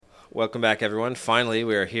Welcome back, everyone. Finally,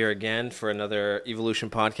 we are here again for another Evolution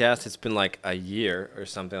podcast. It's been like a year or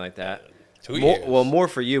something like that. 2 years. Well, more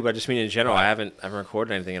for you, but I just mean in general. Right. I haven't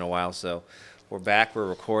recorded anything in a while, so we're back. We're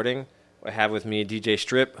recording. I have with me DJ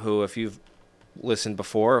Strip, who, if you've listened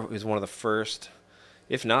before, is one of the first,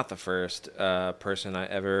 if not the first, person I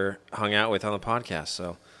ever hung out with on the podcast.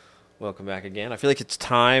 So, welcome back again. I feel like it's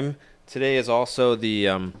time. Today is also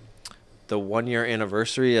the 1 year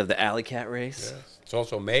anniversary of the Alley Cat race. Yeah. It's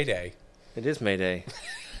also May Day. It is May Day.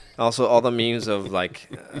 Also, all the memes of like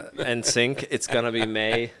NSYNC. It's gonna be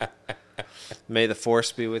May. May the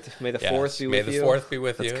Force be with. May the Fourth be with you. May the Fourth be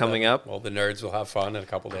with you. That's coming up. Well, the nerds will have fun in a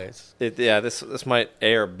couple days. This might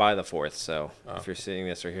air by the 4th. So if you're seeing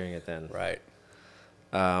this or hearing it, then Right.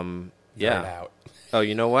 yeah. Nerd out. Oh,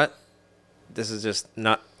 you know what? This is just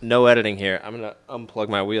no editing here. I'm gonna unplug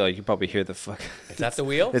my wheel. You can probably hear the fuck. Is that the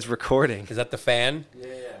wheel? It's recording. Is that the fan? Yeah.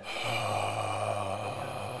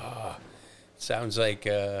 Sounds like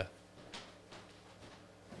a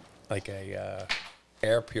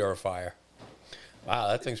air purifier. Wow,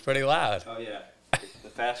 that thing's pretty loud. Oh yeah. The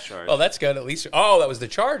fast charge. Oh, that's good. At least. Oh, that was the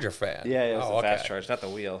charger fan. Yeah, it was oh, the fast charge, not the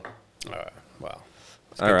wheel. Well,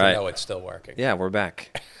 it's All good right. to know it's still working. Yeah, we're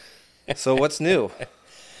back. So what's new?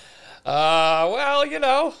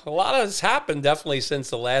 Well, a lot has happened definitely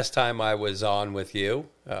since the last time I was on with you.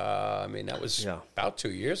 That was about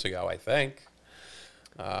 2 years ago, I think.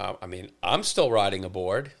 I'm still riding a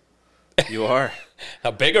board. You are.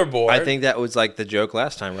 A bigger board. I think that was like the joke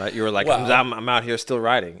last time, right? You were like, Well, I'm out here still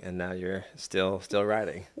riding, and now you're still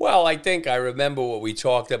riding. Well, I remember what we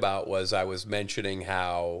talked about was I was mentioning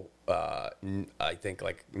how I think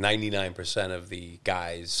like 99% of the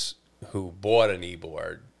guys who bought an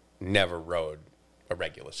e-board never rode a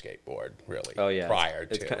regular skateboard, really. Oh yeah. Prior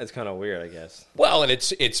to. It's kind of weird, I guess. Well, and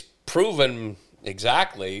it's proven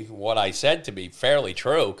exactly what I said to be fairly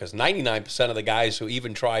true, because 99% of the guys who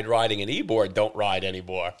even tried riding an e-board don't ride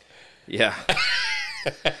anymore. Yeah.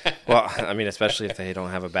 Well, especially if they don't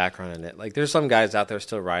have a background in it. Like, there's some guys out there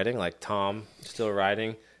still riding, like Tom still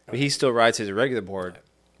riding, but he still rides his regular board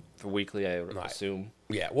for weekly, I would assume.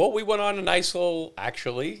 Yeah. Well, we went on a nice little,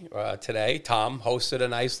 today, Tom hosted a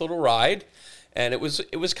nice little ride, and it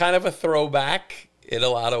was kind of a throwback in a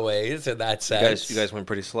lot of ways in that sense. You guys went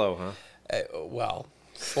pretty slow, huh?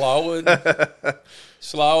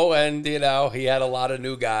 Slow and he had a lot of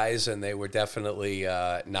new guys, and they were definitely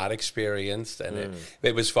not experienced, and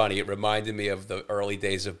it was funny. It reminded me of the early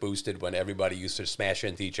days of Boosted when everybody used to smash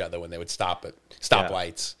into each other when they would stop at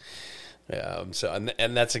stoplights.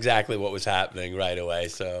 And that's exactly what was happening right away.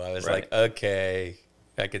 So I was like, okay,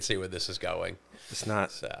 I can see where this is going. It's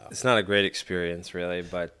not a great experience, really,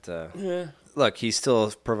 but look, he's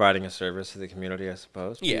still providing a service to the community, I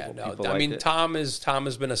suppose. People Tom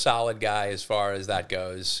has been a solid guy as far as that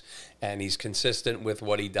goes, and he's consistent with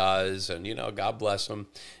what he does, and God bless him.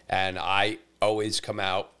 And I always come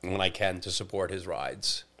out when I can to support his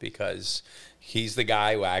rides, because he's the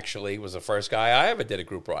guy who actually was the first guy I ever did a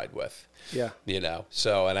group ride with. Yeah.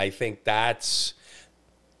 So, and I think that's,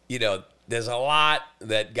 there's a lot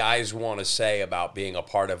that guys want to say about being a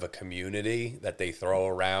part of a community that they throw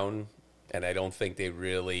around, and I don't think they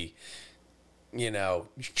really,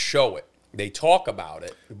 show it. They talk about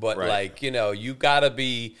it, but you've got to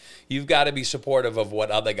be supportive of what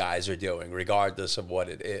other guys are doing, regardless of what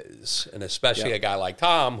it is, and especially a guy like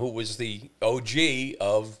Tom, who was the OG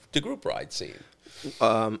of the group ride scene.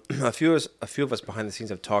 A few of us behind the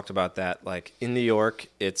scenes have talked about that. Like in New York,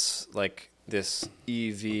 it's like this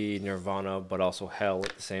EV nirvana, but also hell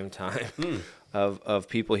at the same time of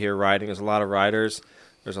people here riding. There's a lot of riders.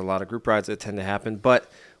 There's a lot of group rides that tend to happen, but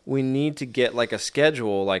we need to get like a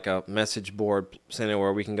schedule, like a message board something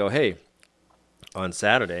where we can go, hey, on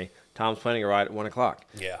Saturday, Tom's planning a ride at 1:00.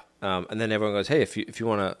 Yeah. And then everyone goes, hey, if you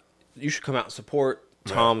want to, you should come out and support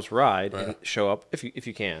Tom's ride and show up if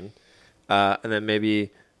you can. And then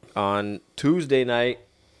maybe on Tuesday night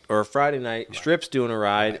or Friday night, Strip's doing a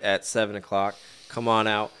ride at 7:00. Come on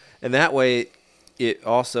out, and that way, it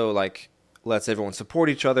also like lets everyone support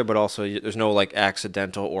each other, but also there's no like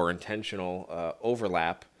accidental or intentional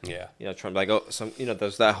overlap. Yeah. Trying to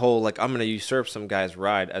there's that whole like I'm going to usurp some guy's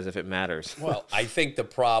ride as if it matters. Well, I think the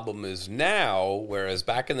problem is now, whereas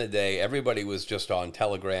back in the day, everybody was just on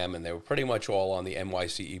Telegram, and they were pretty much all on the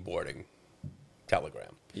NYC e-boarding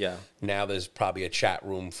Telegram. Yeah. Now there's probably a chat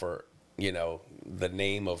room for, the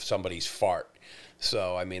name of somebody's fart.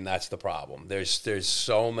 So, that's the problem. There's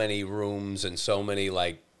so many rooms and so many,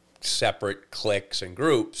 like, separate cliques and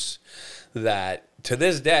groups that, to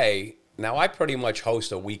this day, now I pretty much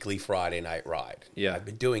host a weekly Friday night ride. Yeah. I've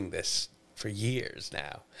been doing this for years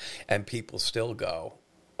now. And people still go,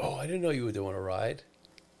 "Oh, I didn't know you were doing a ride."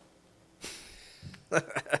 I'm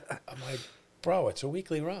like, "Bro, it's a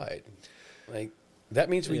weekly ride. Like, that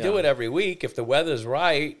means we do it every week if the weather's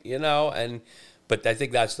right, But I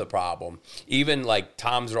think that's the problem. Even like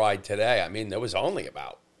Tom's ride today, I mean, there was only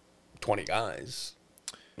about 20 guys,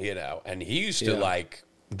 and he used to like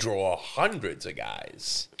draw hundreds of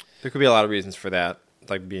guys. There could be a lot of reasons for that,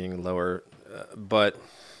 like being lower. But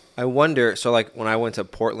I wonder, so like when I went to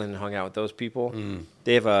Portland and hung out with those people,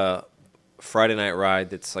 they have a Friday night ride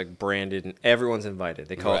that's like branded and everyone's invited.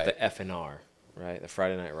 They call it the F&R, right? The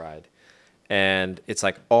Friday night ride. And it's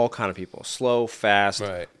like all kind of people, slow, fast,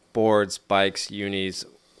 boards, bikes, unis,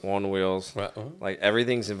 one wheels, like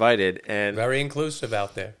everything's invited. And very inclusive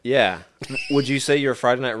out there. Yeah. Would you say your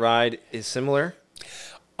Friday night ride is similar?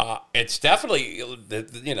 It's definitely,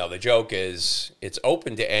 the joke is it's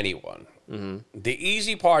open to anyone. Mm-hmm. The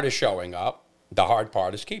easy part is showing up. The hard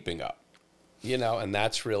part is keeping up, and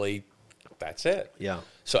that's it. Yeah.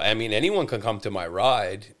 So, I mean, anyone can come to my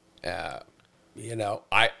ride. I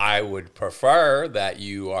would prefer that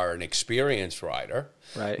you are an experienced rider,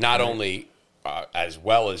 not only as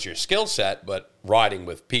well as your skill set, but riding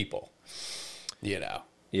with people, Yeah.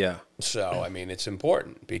 So, I mean, it's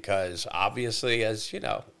important because obviously, as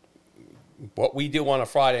what we do on a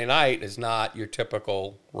Friday night is not your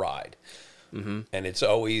typical ride. Mm-hmm. And it's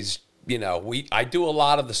always, I do a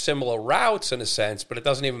lot of the similar routes in a sense, but it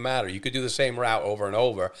doesn't even matter. You could do the same route over and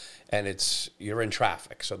over, and you're in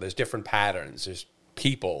traffic. So there's different patterns. There's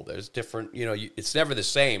people. There's different, it's never the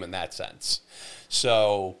same in that sense.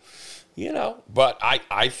 So, but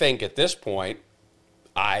I think at this point,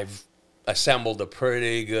 I've assembled a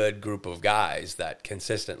pretty good group of guys that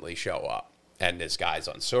consistently show up. And there's guys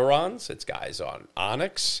on Surons, it's guys on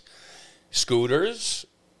Onyx, scooters,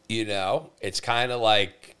 It's kind of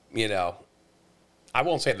like, I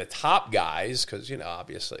won't say the top guys because,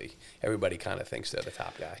 obviously everybody kind of thinks they're the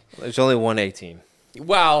top guy. There's only one A-team.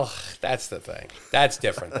 Well, that's the thing. That's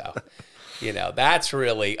different, though. That's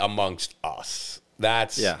really amongst us.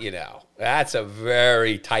 That's, that's a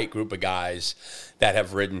very tight group of guys that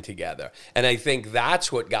have ridden together. And I think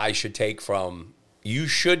that's what guys should take from. You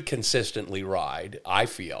should consistently ride, I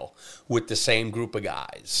feel, with the same group of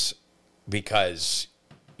guys because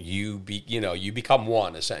you become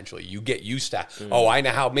one, essentially. You get used to, I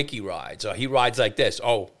know how Mickey rides. Oh, he rides like this.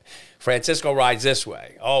 Oh, Francisco rides this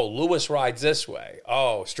way. Oh, Lewis rides this way.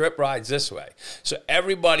 Oh, Strip rides this way. So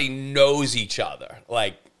everybody knows each other.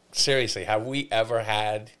 Like, seriously, have we ever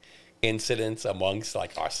had incidents amongst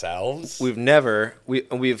like ourselves? We've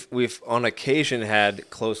on occasion had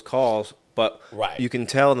close calls, but you can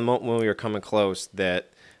tell the moment when we were coming close that,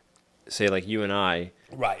 say, like you and I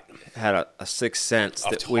had a sixth sense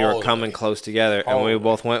that we were coming close together, and we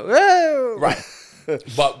both went, whoa! Right.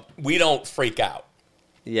 But we don't freak out.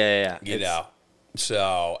 Yeah.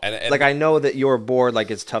 So, and like I know that your board, like,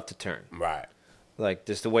 it's tough to turn. Right. Like,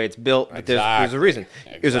 just the way it's built, but there's a reason.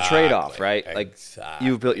 There's a trade-off, right? Like,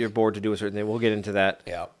 you've built your board to do a certain thing. We'll get into that.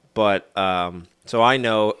 Yeah. But, so I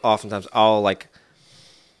know oftentimes I'll, like,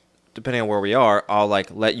 depending on where we are, I'll,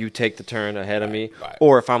 like, let you take the turn ahead of me. Right.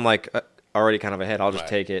 Or if I'm, like, already kind of ahead, I'll just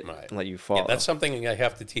take it and let you follow. Yeah, that's something I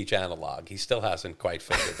have to teach Analog. He still hasn't quite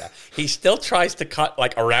figured that. He still tries to cut,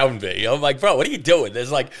 like, around me. I'm like, bro, what are you doing?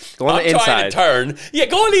 There's, like, I'm trying to turn. Yeah,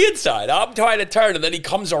 go on the inside. I'm trying to turn, and then he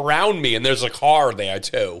comes around me, and there's a car there,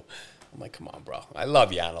 too. I'm like, come on, bro. I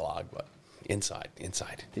love you, Analog, but inside.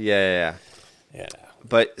 Yeah.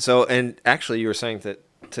 But, so, and actually, you were saying that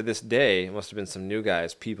to this day, it must have been some new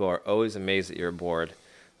guys. People are always amazed at your board.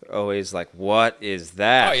 They're always like, what is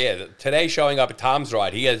that? Oh, yeah. Today, showing up at Tom's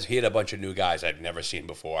ride, he had a bunch of new guys I'd never seen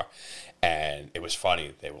before. And it was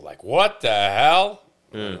funny. They were like, what the hell?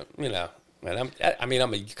 And I'm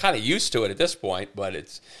kind of used to it at this point, but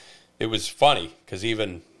it was funny because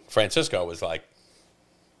even Francisco was like,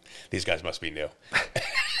 these guys must be new.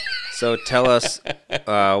 So tell us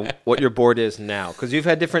what your board is now, because you've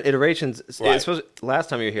had different iterations. Right. Last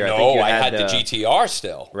time you were here, I had the GTR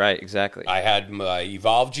still. Right, exactly. I had my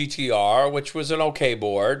Evolve GTR, which was an okay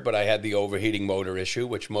board, but I had the overheating motor issue,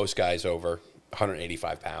 which most guys over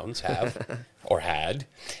 185 pounds have or had.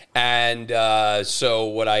 And so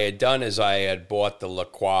what I had done is I had bought the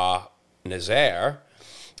Lacroix Nazaire,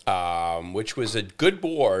 which was a good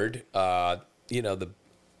board. About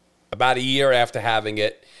a year after having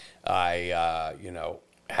it, I,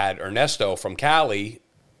 had Ernesto from Cali,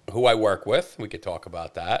 who I work with. We could talk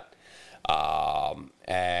about that.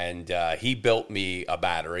 And he built me a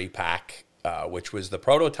battery pack, which was the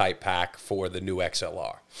prototype pack for the new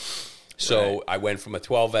XLR. So I went from a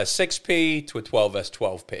 12S 6P to a 12S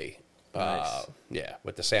 12P. Nice. Yeah,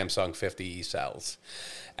 with the Samsung 50E cells.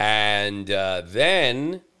 And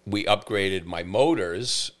then we upgraded my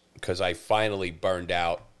motors because I finally burned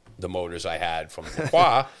out the motors I had from the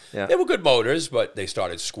Qua. Yeah. They were good motors, but they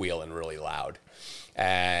started squealing really loud.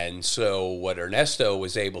 And so what Ernesto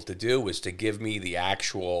was able to do was to give me the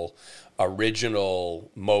actual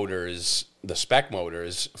original motors, the spec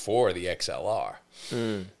motors for the XLR.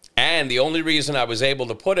 And the only reason I was able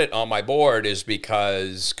to put it on my board is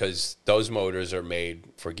because those motors are made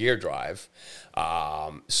for gear drive.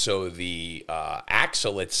 So the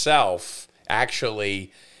axle itself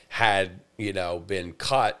actually had, been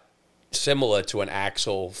cut similar to an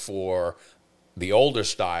axle for the older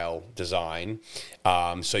style design.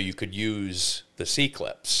 So you could use the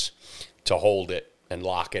C-clips to hold it and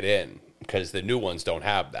lock it in because the new ones don't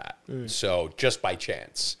have that. So just by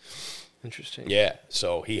chance. Interesting. Yeah.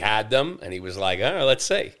 So he had them and he was like, let's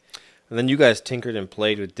see. And then you guys tinkered and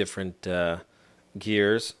played with different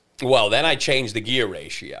gears. Well, then I changed the gear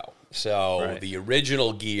ratio. So Right. the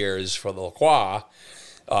original gears for the Qua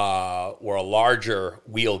were a larger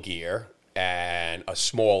wheel gear and a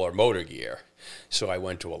smaller motor gear. So I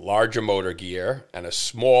went to a larger motor gear and a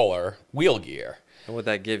smaller wheel gear. And what'd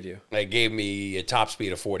that give you? It gave me a top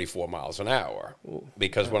speed of 44 miles an hour.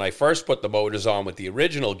 Because when I first put the motors on with the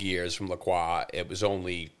original gears from La Croix, it was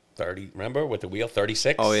only 30, remember, with the wheel,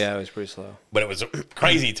 36? Oh, yeah, it was pretty slow. But it was a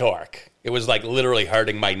crazy torque. It was like literally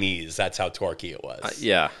hurting my knees. That's how torquey it was.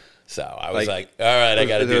 Yeah. So I was like, all right, I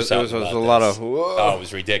got to do something There was about a lot this. of, whoa. Oh, it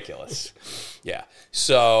was ridiculous. Yeah.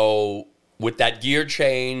 So with that gear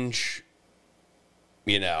change,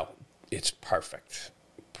 it's perfect.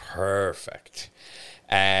 Perfect.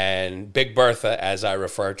 And Big Bertha, as I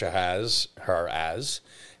refer to her as,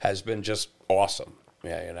 has been just awesome.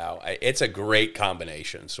 Yeah, it's a great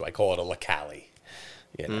combination. So I call it a LaCali,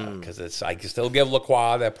 because I can still give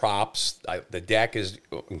LaCroix their props. The deck is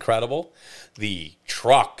incredible. The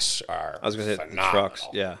trucks are I was going to say phenomenal. trucks,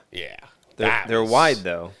 yeah. Yeah. They're wide,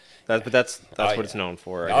 though. But that's what it's known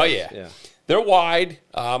for. I guess. Yeah. They're wide.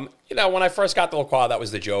 When I first got the LaCroix, that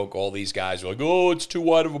was the joke. All these guys were like, oh, it's too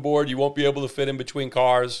wide of a board. You won't be able to fit in between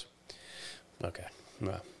cars. Okay.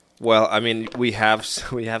 Well, I mean, we have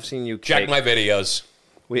seen you Check my videos.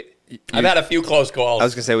 I've You- had a few close calls. I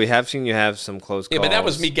was gonna say we have seen you have some close calls. Yeah, but that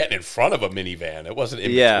was me getting in front of a minivan. It wasn't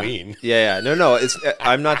in Yeah, between. yeah. No.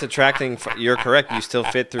 I'm not detracting. You're correct. You still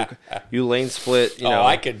fit through. You lane split.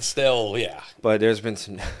 I could still, But there's been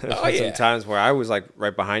some some times where I was like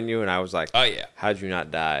right behind you, and I was like, Oh, yeah. how'd you not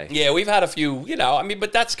die? Yeah, we've had a few,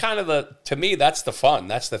 but that's kind of to me, that's the fun.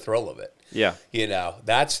 That's the thrill of it. Yeah.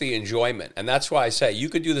 That's the enjoyment. And that's why I say you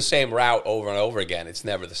could do the same route over and over again. It's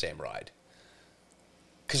never the same ride.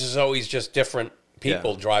 Because there's always just different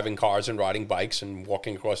people driving cars and riding bikes and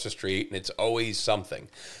walking across the street, and it's always something.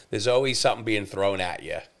 There's always something being thrown at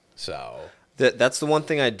you. So That's the one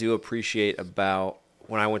thing I do appreciate about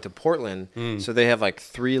when I went to Portland. So they have like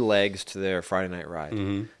 3 legs to their Friday night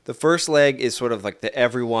ride. The first leg is sort of like the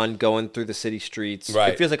everyone going through the city streets.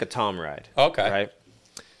 Right. It feels like a Tom ride. Okay. Right.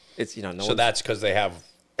 It's no. so that's because they have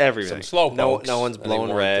everything. some slow pokes. No one's and they blowing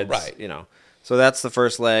want reds. right. So that's the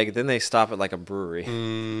first leg. Then they stop at like a brewery.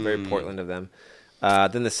 Very Portland of them.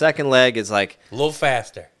 Then the second leg is like A little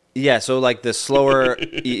faster. yeah. So like the slower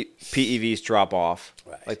PEVs drop off.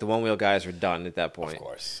 Right. Like the one wheel guys are done at that point. Of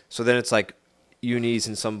course. So then it's like unis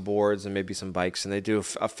and some boards and maybe some bikes, and they do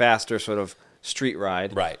a faster sort of street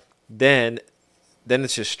ride. Right. Then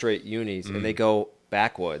it's just straight unis, and they go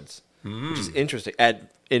backwoods, which is interesting.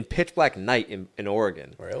 In pitch black night in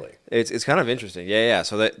Oregon. Really? It's kind of interesting. Yeah.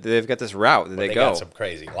 So they've got this route that They they go got some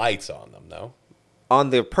crazy lights on them, though. on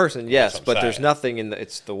the person, yes, what I'm but there's saying. nothing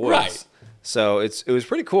it's the woods. Right. So it was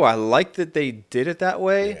pretty cool. I like that they did it that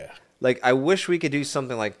way. Yeah. Like I wish we could do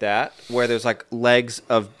something like that where there's like legs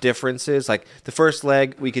of differences. Like the first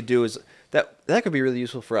leg we could do is that could be really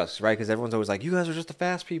useful for us, right? Because everyone's always like, you guys are just the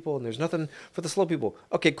fast people, and there's nothing for the slow people.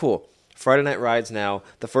 Okay, cool. Friday night rides now.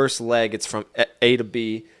 The first leg it's from A to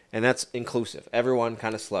B. And that's inclusive. Everyone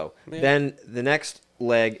kind of slow. Yeah. Then the next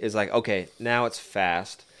leg is like, okay, now it's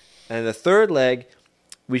fast. And the third leg,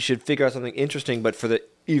 we should figure out something interesting, but for the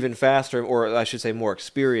even faster, or I should say more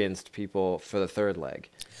experienced people for the third leg.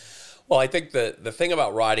 Well, I think the thing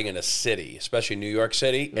about riding in a city, especially New York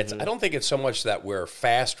City, I don't think it's so much that we're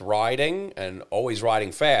fast riding and always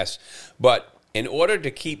riding fast, but in order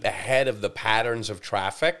to keep ahead of the patterns of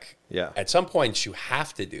traffic, at some points you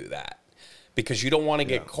have to do that. Because you don't want to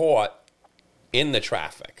get caught in the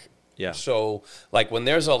traffic. Yeah. So, like when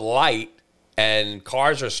there's a light and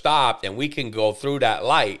cars are stopped and we can go through that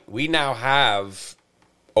light, we now have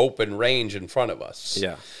open range in front of us.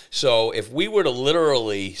 Yeah. So if we were to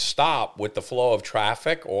literally stop with the flow of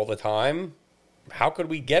traffic all the time, how could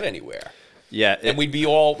we get anywhere? Yeah. And we'd be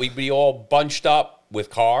all bunched up with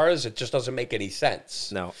cars. It just doesn't make any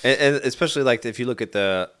sense. No. And especially like if you look at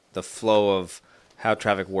the flow of how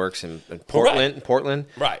traffic works in Portland.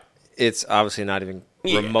 Right. It's obviously not even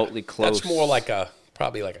remotely close. That's more like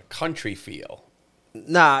probably like a country feel.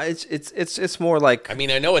 Nah, it's more like, I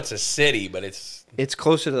mean, I know it's a city, but it's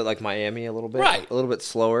closer to like Miami a little bit. Right. A little bit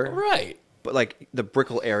slower. Right. But like the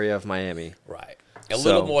Brickell area of Miami. Right. A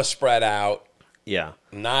little more spread out. Yeah.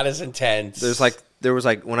 Not as intense. There was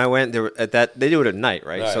when I went there at that, they do it at night,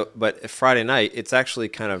 right? Right. So but Friday night it's actually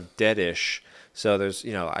kind of deadish. So there's,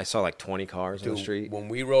 I saw like 20 cars on the street. When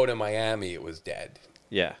we rode in Miami, it was dead.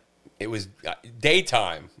 Yeah. It was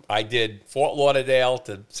daytime. I did Fort Lauderdale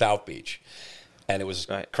to South Beach, and it was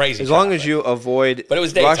crazy. As long as you avoid but it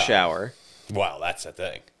was rush hour. Well, that's the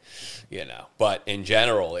thing, But in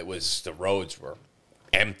general, the roads were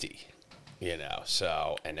empty,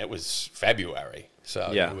 So, and it was February,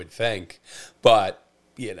 so you would think, but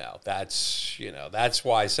that's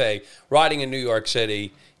why I say riding in New York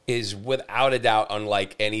City is without a doubt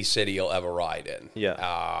unlike any city you'll ever ride in.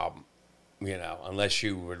 Yeah. Unless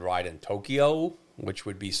you would ride in Tokyo, which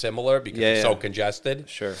would be similar because it's so congested.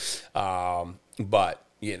 Sure. But,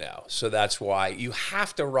 so that's why you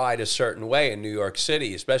have to ride a certain way in New York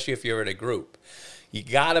City, especially if you're in a group. You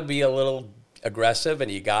got to be a little aggressive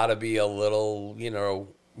and you got to be a little,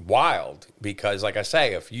 wild because, like I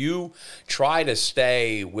say, if you try to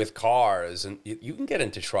stay with cars, and you can get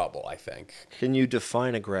into trouble, I think. Can you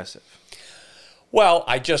define aggressive? Well,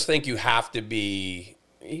 I just think you have to be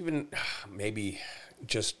even maybe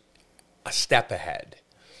just a step ahead.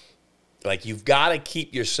 Like you've got to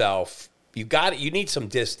keep yourself. You need some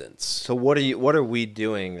distance. So what are we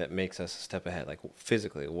doing that makes us a step ahead, like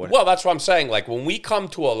physically? Well, that's what I'm saying. Like when we come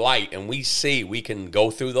to a light and we see we can go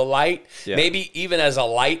through the light, maybe even as a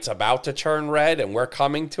light's about to turn red and we're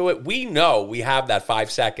coming to it, we know we have that 5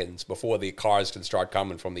 seconds before the cars can start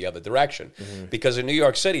coming from the other direction. Mm-hmm. Because in New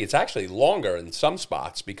York City, it's actually longer in some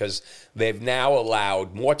spots because they've now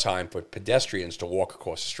allowed more time for pedestrians to walk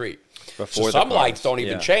across the street. So some lights don't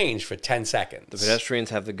even change for 10 seconds. The pedestrians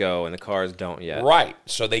have to go and the cars don't yet. Right.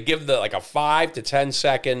 So they give a 5 to 10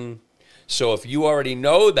 second. So if you already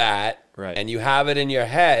know that and you have it in your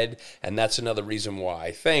head, and that's another reason why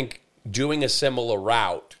I think doing a similar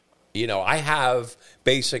route, I have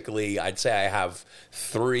basically, I'd say I have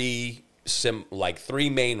three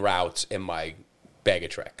main routes in my bag of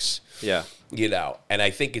tricks. Yeah. And I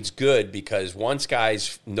think it's good because once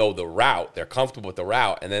guys know the route, they're comfortable with the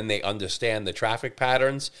route, and then they understand the traffic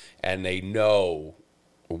patterns, and they know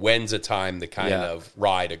when's a time to kind of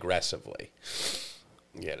ride aggressively.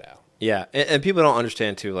 Yeah, and people don't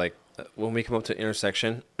understand, too, like, when we come up to an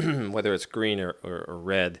intersection, whether it's green or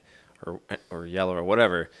red or yellow or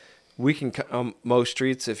whatever, we can, most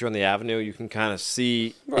streets, if you're on the avenue, you can kind of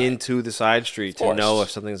see into the side street to know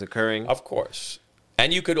if something's occurring. Of course.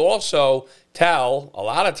 And you could also tell, a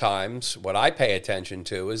lot of times, what I pay attention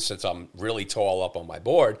to is, since I'm really tall up on my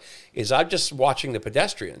board, is I'm just watching the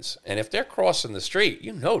pedestrians. And if they're crossing the street,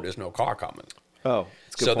 there's no car coming. Oh,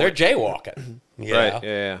 that's a good so point. They're jaywalking. Right,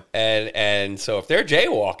 yeah. And so if they're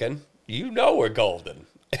jaywalking, we're golden.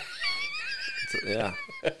 Yeah.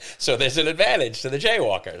 So there's an advantage to the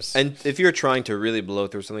jaywalkers. And if you're trying to really blow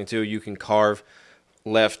through something, too, you can carve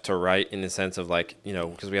left to right in the sense of, like,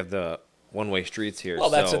 because we have the one-way streets here. Well,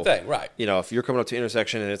 that's the thing, right. If you're coming up to an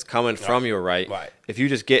intersection and it's coming from your right, right, if you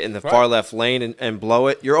just get in the far left lane and blow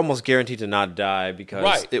it, you're almost guaranteed to not die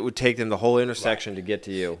because it would take them the whole intersection to get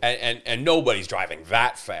to you. And nobody's driving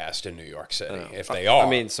that fast in New York City, if they are. I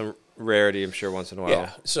mean, some rarity, I'm sure, once in a while.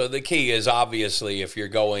 Yeah, so the key is, obviously, if you're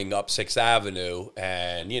going up 6th Avenue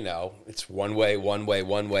and, it's one way,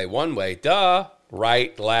 duh,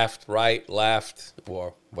 right, left,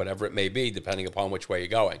 or whatever it may be, depending upon which way you're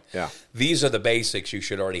going. Yeah. These are the basics you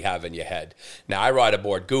should already have in your head. Now, I ride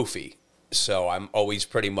aboard Goofy, so I'm always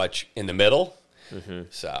pretty much in the middle. Mm-hmm.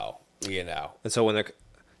 So, And so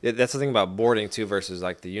that's the thing about boarding, too, versus,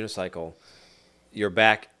 like, the unicycle. Your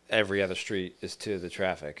back every other street is to the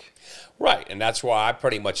traffic. Right, and that's why I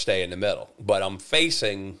pretty much stay in the middle. But I'm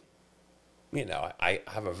facing, I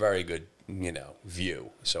have a very good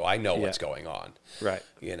view, so I know what's going on. Right.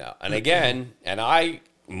 And again, I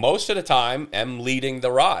most of the time am leading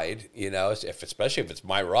the ride, especially if it's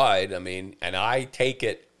my ride. I mean, and I take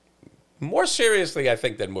it more seriously, I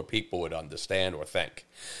think, than what people would understand or think.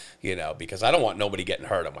 because I don't want nobody getting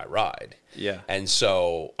hurt on my ride. Yeah. And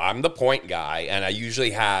so I'm the point guy, and I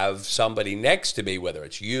usually have somebody next to me, whether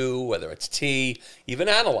it's you, whether it's T, even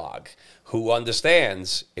Analog, who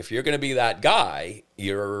understands if you're going to be that guy,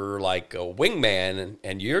 you're like a wingman,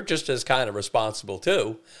 and you're just as kind of responsible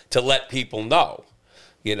too to let people know,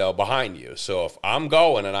 behind you. So if I'm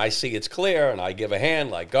going and I see it's clear and I give a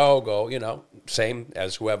hand, like go, same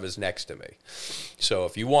as whoever's next to me. So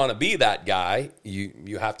if you want to be that guy,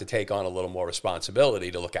 you have to take on a little more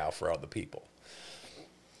responsibility to look out for other people.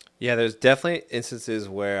 Yeah, there's definitely instances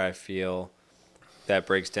where I feel that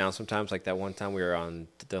breaks down sometimes. Like that one time we were on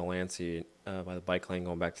Delancey by the bike lane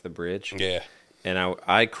going back to the bridge. Yeah. And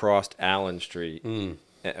I crossed Allen Street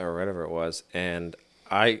or whatever it was, and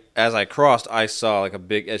as I crossed, I saw like a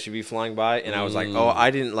big SUV flying by, and I was like, oh,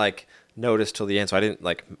 I didn't like notice till the end, so I didn't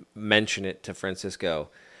like mention it to Francisco.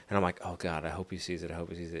 And I'm like, oh God, I hope he sees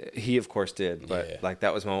it. He of course did, but like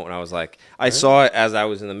that was a moment when I was like, I saw it as I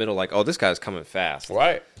was in the middle, like, oh, this guy's coming fast.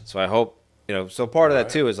 Right. So I hope, so part of that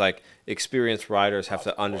too is like experienced riders have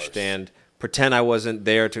to understand, pretend I wasn't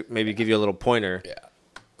there to maybe give you a little pointer. Yeah.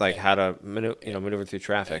 Like how to maneuver through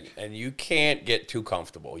traffic. And you can't get too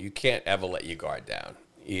comfortable. You can't ever let your guard down.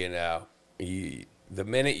 The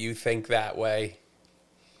minute you think that way,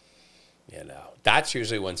 that's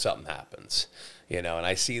usually when something happens. And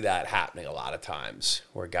I see that happening a lot of times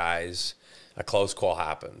where a close call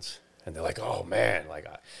happens and they're like, oh man, like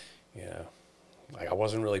I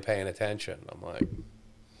wasn't really paying attention. I'm like,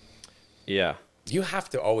 yeah, you have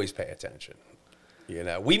to always pay attention.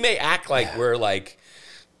 We may act like we're like,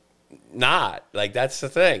 not like that's the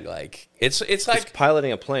thing. Like it's like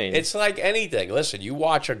piloting a plane. It's like anything. Listen, you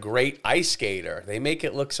watch a great ice skater; they make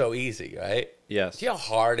it look so easy, right? Yes. See how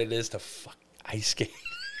hard it is to fuck ice skate,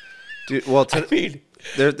 dude. Well,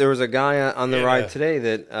 there was a guy on the ride today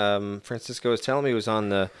that Francisco was telling me was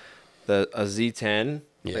on a Z10,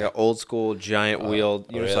 like an old school giant wheeled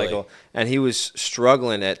unicycle, really? And he was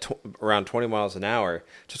struggling at around 20 miles an hour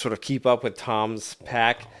to sort of keep up with Tom's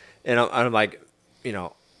pack. And I'm like,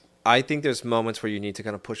 I think there's moments where you need to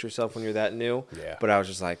kind of push yourself when you're that new. Yeah. But I was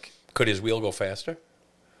just like, could his wheel go faster?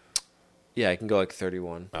 Yeah, I can go like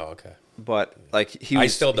 31. Oh, okay. But like I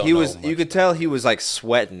still don't know you could tell he was like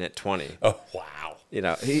sweating at 20. Oh, wow.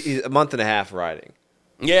 He's a month and a half riding.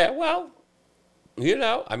 Yeah, well,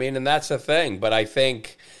 and that's the thing. But I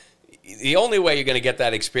think the only way you're going to get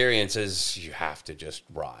that experience is you have to just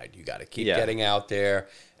ride. You got to keep getting out there.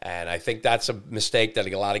 And I think that's a mistake that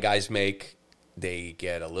a lot of guys make. They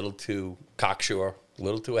get a little too cocksure, a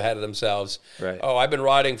little too ahead of themselves. Right. Oh, I've been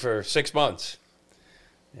riding for 6 months.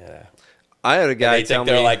 Yeah. I had a guy tell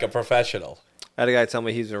me they're like a professional. I had a guy tell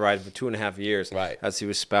me he's been riding for 2.5 years. Right. As he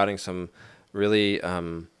was spouting some really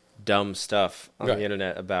dumb stuff on the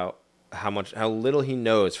internet about how little he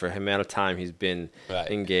knows for the amount of time he's been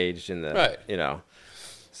engaged in the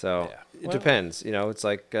So it depends. It's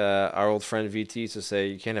like our old friend VT used to say,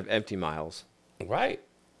 you can't have empty miles. Right.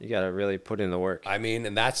 You got to really put in the work.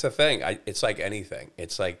 And that's the thing. It's like anything.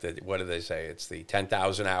 It's like what do they say? It's the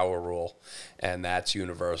 10,000 hour rule, and that's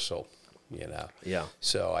universal, Yeah.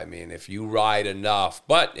 So, if you ride enough,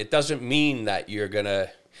 but it doesn't mean that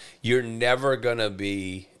you're never going to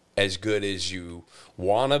be as good as you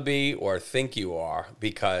want to be or think you are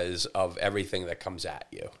because of everything that comes at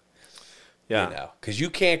you. Yeah. Because you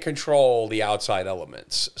can't control the outside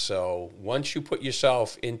elements. So once you put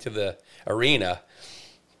yourself into the arena,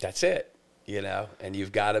 that's it, and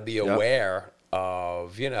you've got to be aware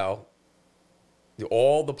of,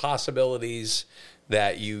 all the possibilities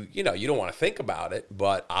that you don't want to think about it,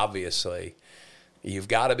 but obviously you've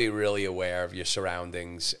got to be really aware of your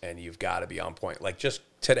surroundings and you've got to be on point. Like just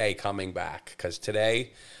today coming back, because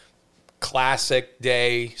today, classic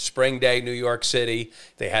day, spring day, New York City,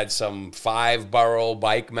 they had some 5-borough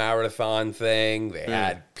bike marathon thing. They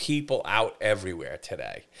had people out everywhere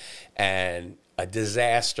today. And a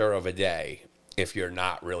disaster of a day if you're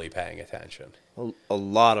not really paying attention. A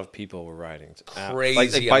lot of people were riding.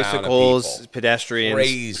 Crazy like bicycles, pedestrians.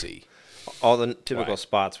 Crazy. All the typical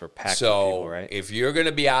spots were packed with people, right? If you're going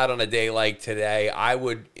to be out on a day like today, I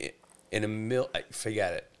would,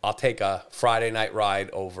 forget it. I'll take a Friday night ride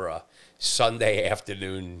over a Sunday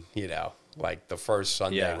afternoon, like the first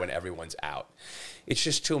Sunday when everyone's out. It's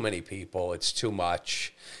just too many people. It's too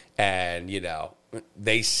much. And,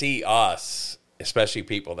 they see us, especially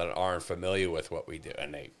people that aren't familiar with what we do,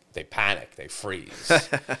 and they panic, they freeze,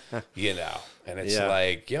 and it's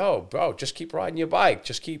like, yo, bro, just keep riding your bike.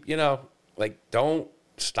 Just keep, don't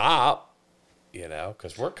stop,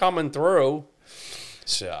 because we're coming through.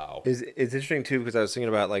 So it's interesting too, because I was thinking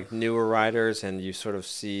about like newer riders, and you sort of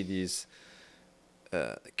see these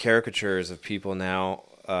caricatures of people now.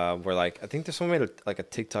 Where like I think there's someone made a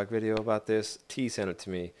TikTok video about this. T sent it to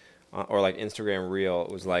me, or like Instagram reel.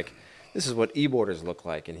 It was like, this is what e-boarders look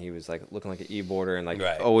like, and he was like looking like an e-boarder and like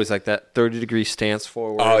always like that 30-degree stance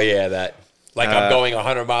forward. Oh yeah, that like I'm going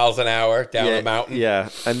 100 miles an hour down the mountain. Yeah,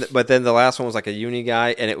 but then the last one was like a uni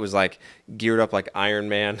guy, and it was like geared up like Iron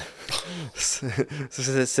Man,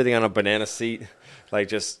 sitting on a banana seat, like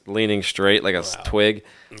just leaning straight like a twig.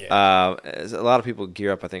 Yeah. A lot of people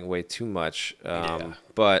gear up, I think, way too much.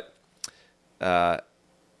 But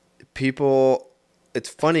people, it's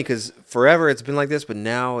funny because forever it's been like this, but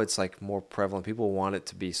now it's like more prevalent. People want it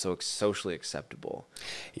to be so socially acceptable.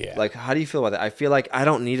 Yeah. Like, how do you feel about that? I feel like I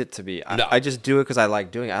don't need it to be. I just do it because I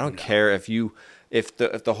like doing it. I don't care if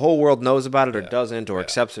the whole world knows about it or doesn't, or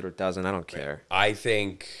accepts it or doesn't. I don't care. I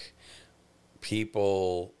think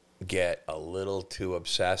people get a little too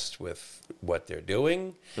obsessed with what they're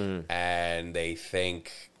doing, and they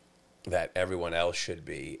think that everyone else should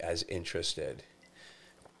be as interested.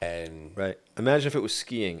 And imagine if it was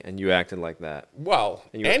skiing and you acted like that. Well,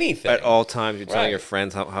 and anything at all times. You're telling your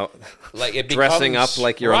friends how like it dressing up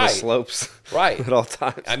like you're on the slopes, at all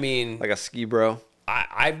times. I mean, like a ski bro.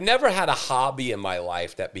 I've never had a hobby in my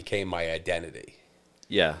life that became my identity.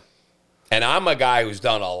 Yeah. And I'm a guy who's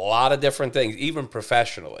done a lot of different things, even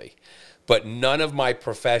professionally. But none of my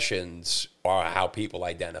professions are how people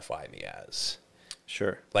identify me as.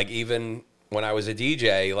 Sure. Like even when I was a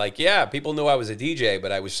DJ, like, people knew I was a DJ,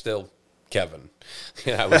 but I was still Kevin.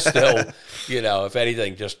 I was still, if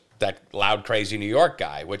anything, just that loud, crazy New York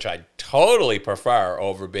guy, which I totally prefer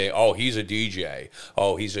over being, he's a DJ.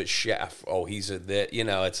 Oh, he's a chef. Oh, he's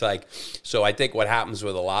it's like, so I think what happens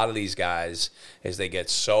with a lot of these guys is they get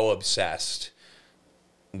so obsessed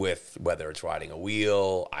with whether it's riding a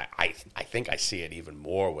wheel. I think I see it even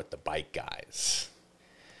more with the bike guys.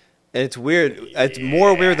 And it's weird. It's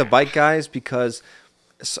more weird with the bike guys because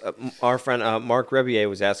our friend Mark Rebier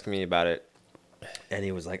was asking me about it, and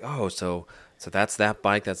he was like, "Oh, so that's that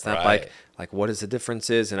bike. That's that bike. Like, what is the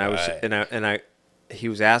differences?" And I was he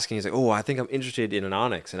was asking. He's like, "Oh, I think I'm interested in an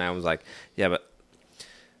Onyx," and I was like, "Yeah, but."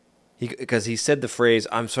 Because he said the phrase,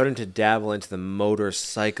 "I'm starting to dabble into the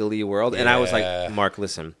motorcycle-y world," and I was like, "Mark,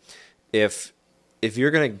 listen, if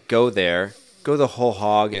you're gonna go there, go the whole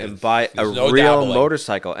hog and buy a real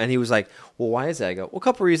motorcycle." And he was like, "Well, why is that?" I go, "Well, a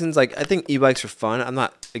couple reasons. Like, I think e-bikes are fun. I'm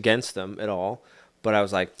not against them at all, but I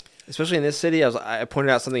was like, especially in this city, I pointed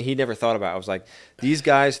out something he never thought about. I was like, these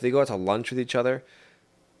guys, they go out to lunch with each other,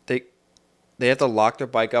 they have to lock their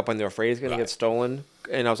bike up when they're afraid it's gonna get stolen.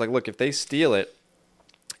 And I was like, look, if they steal it,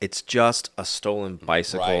 it's just a stolen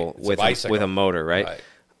bicycle with a motor, right?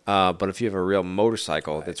 But if you have a real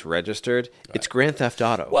motorcycle that's registered, it's Grand Theft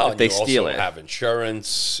Auto. Well, if they steal it, have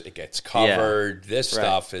insurance, it gets covered. This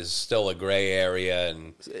stuff is still a gray area,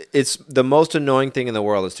 and it's the most annoying thing in the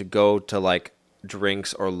world is to go to like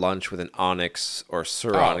drinks or lunch with an Onyx or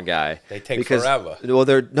Sur-Ron guy. They take forever. Well,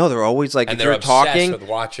 they're always like, and if they're you're talking with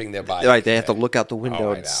watching their bike. Right, they have to look out the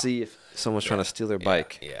window and see if someone's trying to steal their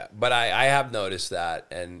bike. Yeah, but I have noticed that,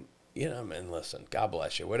 and listen, God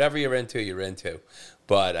bless you. Whatever you're into, you're into.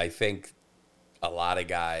 But I think a lot of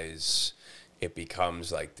guys, it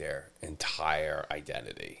becomes like their entire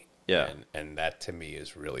identity. Yeah, and that to me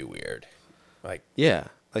is really weird. Like,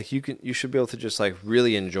 like you should be able to just like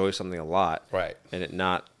really enjoy something a lot, right, and it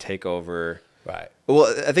not take over. Right.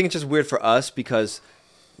 Well, I think it's just weird for us because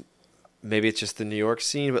maybe it's just the New York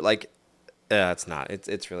scene, but like. It's not.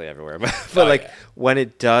 It's really everywhere. But when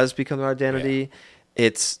it does become our identity,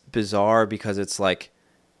 it's bizarre because it's like,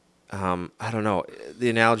 I don't know. The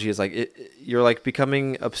analogy is like you're like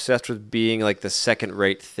becoming obsessed with being like the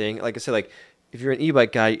second-rate thing. Like I said, like if you're an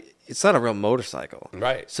e-bike guy, it's not a real motorcycle,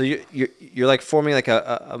 right? So you're like forming like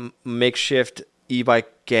a makeshift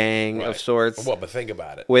e-bike gang of sorts. Well, but think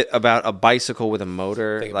about it. About a bicycle with a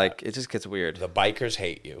motor, like it just gets weird. The bikers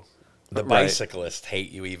hate you. The bicyclists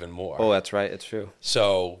hate you even more. Oh, that's right. It's true.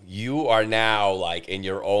 So you are now like in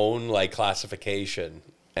your own like classification,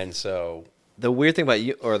 and so the weird thing about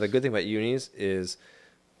you, or the good thing about unis, is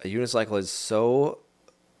a unicycle is so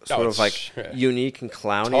sort of like unique and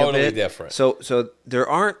clowny. Totally different. So there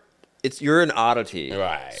aren't. You're an oddity,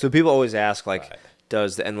 right? So people always ask like.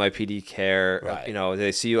 Does the NYPD care? Right.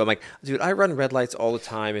 They see you. I'm like, dude, I run red lights all the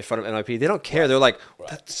time in front of NYPD. They don't care. They're like,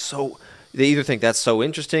 that's so. They either think that's so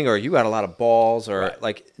interesting, or you got a lot of balls, or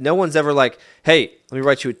like no one's ever like, hey, let me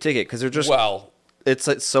write you a ticket, because they're just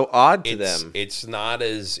it's so odd to them. It's not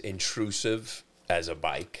as intrusive as a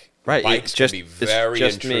bike. Right, bikes can be very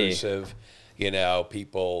intrusive.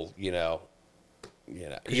 People, because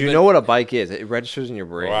you know what a bike is. It registers in your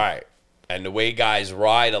brain. Right. And the way guys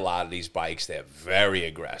ride a lot of these bikes, they're very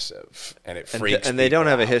aggressive, and it freaks. And they don't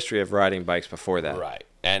have out. a history of riding bikes before that, Right?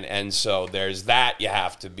 And so there's that you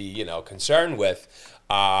have to be concerned with.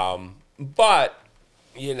 But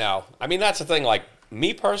I mean that's the thing. Like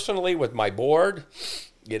me personally, with my board,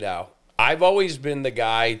 I've always been the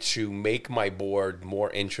guy to make my board more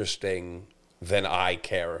interesting than I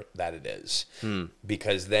care that it is,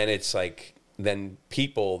 because then it's like. Then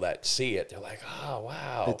people that see it, they're like, "Oh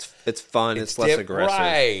wow, it's fun. It's less aggressive,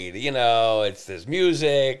 right?" There's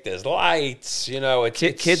music, there's lights.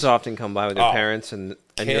 Kids often come by with their parents, and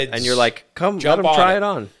you're like, "Come, let them on try it. it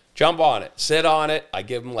on." Jump on it, sit on it. I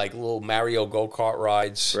give them like little Mario go-kart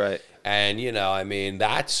rides, right? And I mean,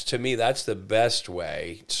 that's to me, that's the best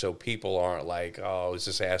way, so people aren't like, "Oh, is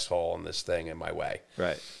this asshole on this thing in my way?"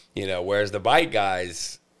 Right. Whereas the bike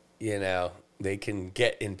guys, they can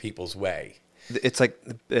get in people's way. It's like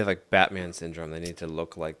they have like Batman syndrome. They need to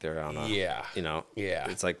look like they're on a yeah.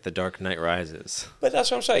 It's like the Dark Knight Rises. But that's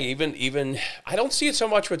what I'm saying. Even I don't see it so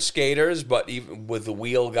much with skaters, but even with the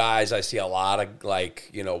wheel guys, I see a lot of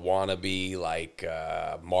like wannabe like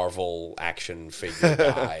Marvel action figure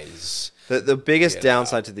guys. The biggest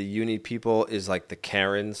downside to the uni people is like the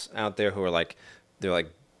Karens out there who are like they're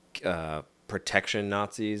like protection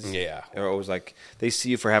Nazis. Yeah, they're always like they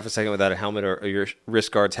see you for half a second without a helmet or your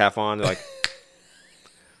wrist guards half on. They're like.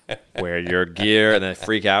 Wear your gear and then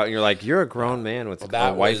freak out, and you're like, you're a grown man with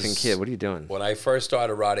a wife and kid. What are you doing? When I first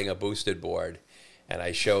started riding a boosted board, and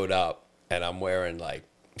I showed up, and I'm wearing like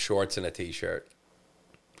shorts and a t-shirt.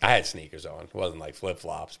 I had sneakers on. It wasn't like flip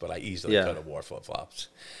flops, but I easily could have wore flip flops.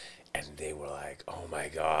 And they were like, "Oh my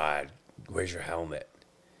god, where's your helmet?"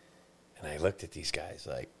 And I looked at these guys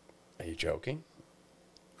like, "Are you joking?"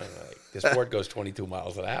 And I'm like, this board goes 22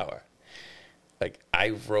 miles an hour. Like I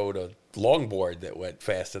rode a longboard that went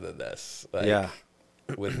faster than this,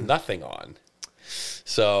 with nothing on.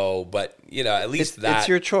 So, but at least it's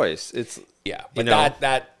your choice. But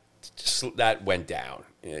that went down.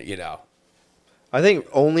 I think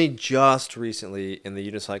only just recently in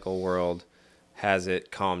the unicycle world has it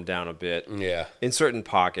calmed down a bit. Yeah, in certain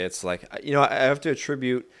pockets, like I have to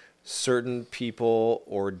attribute certain people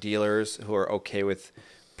or dealers who are okay with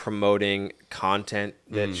promoting content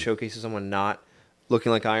that showcases someone not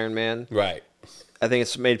looking like Iron Man. Right. I think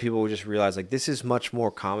it's made people just realize like this is much more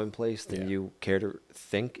commonplace than you care to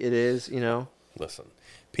think it is, Listen,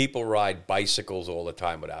 people ride bicycles all the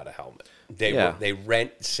time without a helmet. They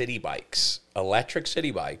rent city bikes, electric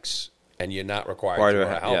city bikes, and you're not required to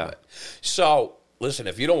wear a helmet. Yeah. So, listen,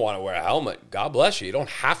 if you don't want to wear a helmet, God bless you. You don't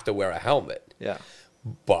have to wear a helmet. Yeah.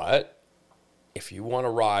 But if you want to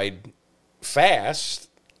ride fast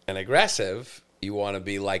and aggressive, you want to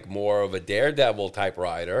be like more of a daredevil type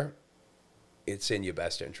rider, it's in your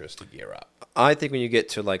best interest to gear up. I think when you get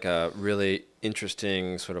to like a really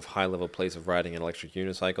interesting sort of high level place of riding an electric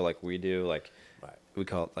unicycle like we do, like we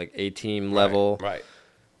call it like A-team level, right?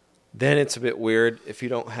 Then it's a bit weird if you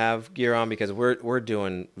don't have gear on because we're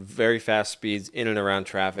doing very fast speeds in and around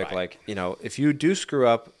traffic. Right. Like if you do screw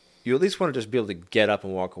up, you at least want to just be able to get up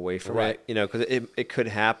and walk away from it, because it could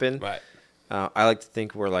happen. Right. I like to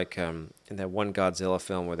think we're like in that one Godzilla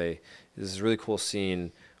film where there's this really cool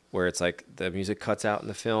scene where it's like the music cuts out in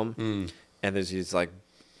the film and there's these like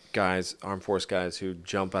guys, armed force guys who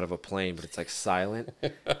jump out of a plane, but it's like silent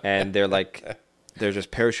and they're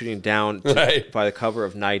just parachuting down by the cover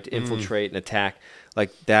of night to infiltrate and attack.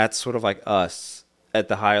 Like that's sort of like us at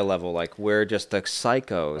the higher level. Like we're just the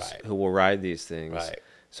psychos who will ride these things. Right.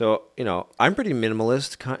 So, I'm pretty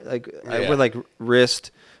minimalist. I wear like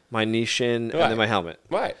wrist, my Nishin, and then my helmet.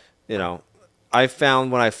 Right. I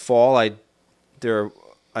found when I fall, I don't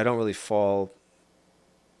really fall.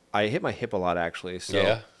 I hit my hip a lot actually.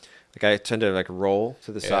 So like I tend to like roll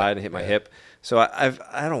to the side and hit my hip. So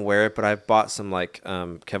I don't wear it, but I bought some like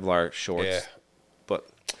Kevlar shorts. Yeah. But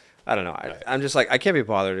I don't know. I'm just like I can't be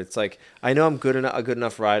bothered. It's like I know I'm a good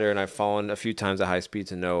enough rider, and I've fallen a few times at high speed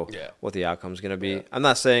to know what the outcome's going to be. Yeah. I'm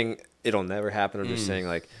not saying it'll never happen. I'm just saying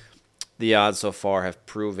like the odds so far have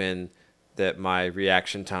proven that my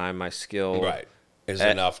reaction time, my skill, is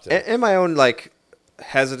enough to, and my own like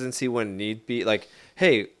hesitancy when need be. Like,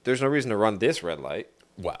 hey, there's no reason to run this red light.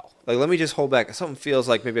 Well, like let me just hold back. Something feels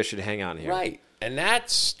like maybe I should hang on here. Right, and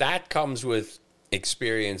that comes with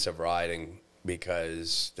experience of riding.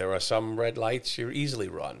 Because there are some red lights you easily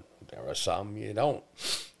run. There are some you don't.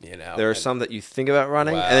 There are some that you think about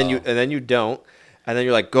running, and then you don't, and then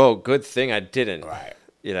you're like, "Go, good thing I didn't." Right.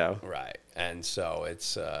 Right. And so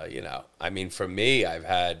it's I mean, for me,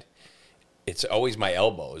 it's always my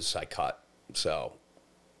elbows I cut. So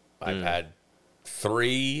I've had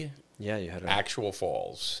 3 actual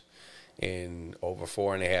falls in over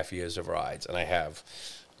 4.5 years of rides, and I have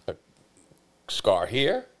a scar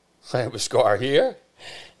here. I have a scar here.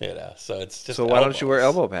 So it's just. So why don't you wear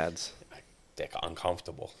elbow pads? They're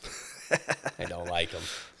uncomfortable. I don't like them.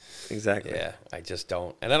 Exactly. Yeah, I just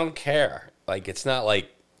don't, and I don't care. Like, it's not like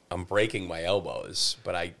I'm breaking my elbows,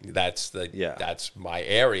 but that's my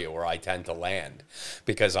area where I tend to land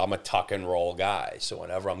because I'm a tuck and roll guy. So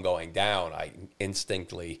whenever I'm going down, I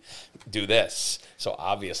instinctively do this. So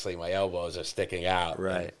obviously my elbows are sticking out.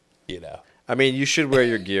 Right. And, I mean, you should wear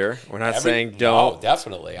your gear. We're not saying don't. No,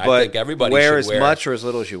 definitely. I but think everybody wear should as much or as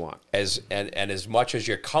little as you want. and as much as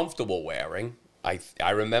you're comfortable wearing. I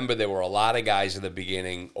remember there were a lot of guys in the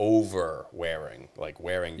beginning over-wearing, like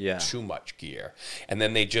wearing too much gear. And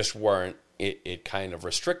then they just weren't, it kind of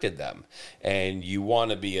restricted them. And you want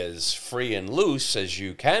to be as free and loose as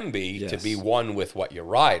you can be to be one with what you're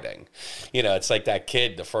riding. It's like that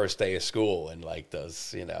kid the first day of school and like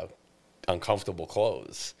those, uncomfortable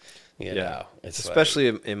clothes. It's especially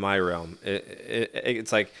in my realm.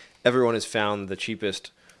 It's like everyone has found the cheapest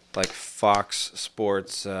like Fox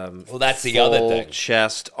Sports. Well, that's the other thing.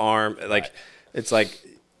 Chest, arm, like it's like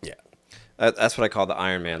that's what I call the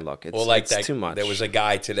Iron Man look. It's too much. There was a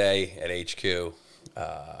guy today at HQ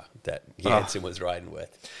that Hansen was riding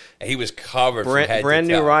with, and he was covered from head brand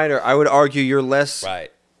to new toe. rider. I would argue you're less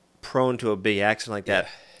prone to a big accident like that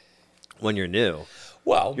when you're new.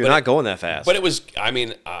 Well, you're not going that fast. But it was, I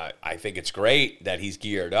think it's great that he's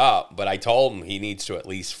geared up, but I told him he needs to at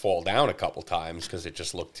least fall down a couple times because it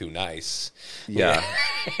just looked too nice. Yeah.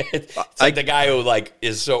 It's like the guy who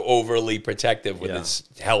is so overly protective with his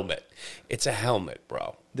helmet. It's a helmet,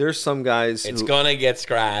 bro. There's some guys It's going to get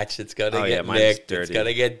scratched. It's going to get nicked. It's going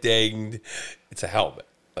to get dinged. It's a helmet.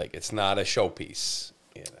 Like, it's not a showpiece,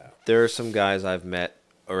 There are some guys I've met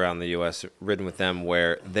around the U.S., ridden with them,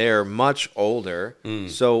 where they're much older.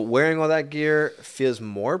 So wearing all that gear feels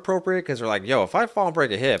more appropriate because they're like, yo, if I fall and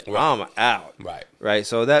break a hip, I'm out. Right.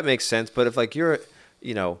 So that makes sense. But if like you're,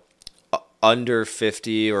 under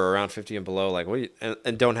 50 or around 50 and below, like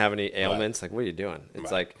and don't have any ailments, like what are you doing?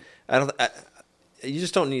 It's like you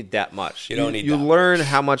just don't need that much. You don't need. You learn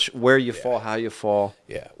how much, where you fall, how you fall.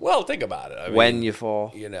 Yeah. Well, think about it. When you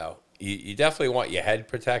fall. You definitely want your head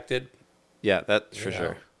protected. Yeah, that's for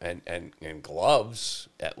sure. And gloves,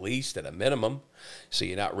 at least, at a minimum, so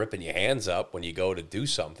you're not ripping your hands up when you go to do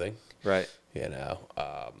something. Right.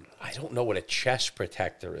 I don't know what a chest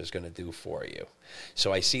protector is going to do for you.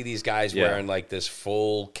 So I see these guys wearing like this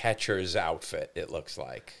full catcher's outfit, it looks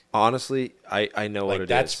like. Honestly, I know what it is.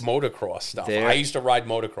 That's motocross stuff. I used to ride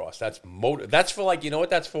motocross. That's for like, you know what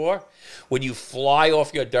that's for? When you fly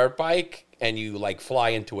off your dirt bike and you like fly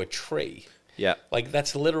into a tree. Yeah. Like,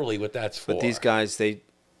 that's literally what that's for. But these guys, they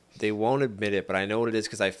won't admit it, but I know what it is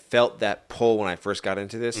because I felt that pull when I first got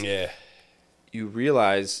into this. Yeah. You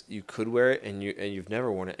realize you could wear it, and you've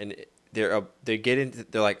never worn it, and they're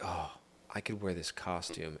like, oh, I could wear this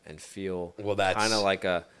costume and feel kind of like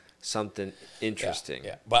something interesting.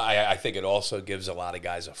 Yeah. But I think it also gives a lot of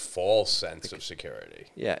guys a false sense of security.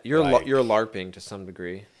 Yeah, you're LARPing to some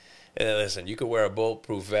degree. And listen, you could wear a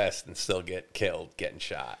bulletproof vest and still get killed, getting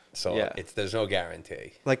shot. So there's no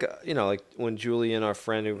guarantee. Like like when Julian, our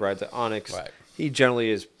friend who rides the Onyx, he generally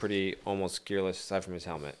is pretty almost gearless aside from his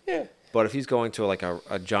helmet. Yeah. But if he's going to like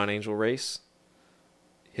a John Angel race,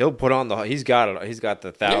 he'll put on he's got it. He's got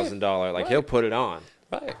the $1,000. He'll put it on.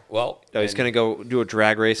 Right. Well, he's going to go do a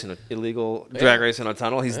drag race in an illegal drag race in a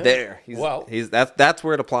tunnel. He's there. That's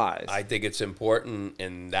where it applies. I think it's important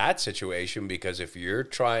in that situation because if you're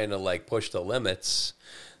trying to like push the limits,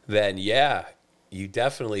 then you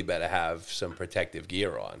definitely better have some protective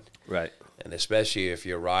gear on. Right. And especially if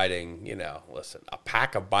you're riding, listen, a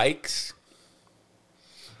pack of bikes.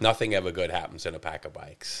 Nothing ever good happens in a pack of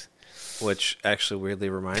bikes. Which actually weirdly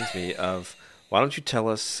reminds me of. Why don't you tell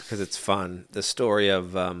us, because it's fun, the story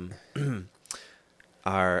of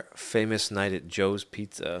our famous night at Joe's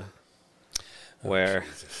Pizza, where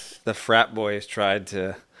the frat boys tried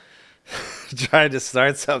to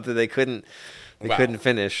start something they couldn't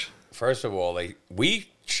finish. First of all, we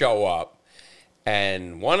show up,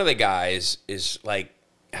 and one of the guys is like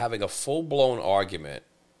having a full-blown argument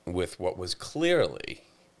with what was clearly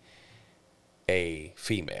a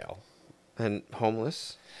female. And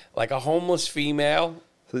homeless? Like a homeless female.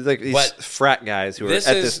 So like these frat guys who are at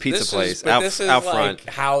this pizza place out front. Like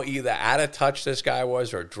how either out of touch this guy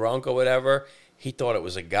was or drunk or whatever. He thought it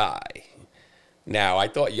was a guy. Now, I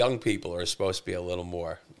thought young people are supposed to be a little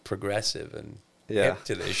more progressive and hip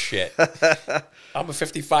to this shit. I'm a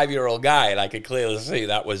 55-year-old guy, and I could clearly see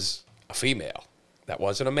that was a female. That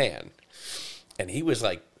wasn't a man. And he was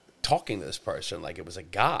like talking to this person like it was a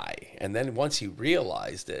guy. And then once he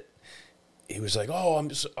realized it, he was like, oh, I'm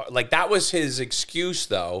just like, that was his excuse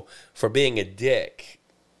though for being a dick,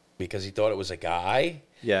 because he thought it was a guy.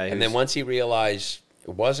 Yeah. And then once he realized it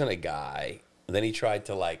wasn't a guy, then he tried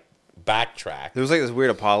to like backtrack. There was like this weird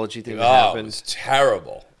apology thing that It happened. was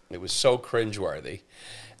terrible. It was so cringeworthy.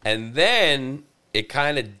 And then it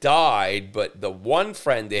kind of died, but the one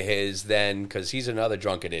friend of his then, because he's another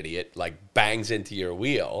drunken idiot, like bangs into your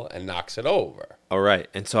wheel and knocks it over. All right.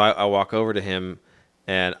 And so I walk over to him,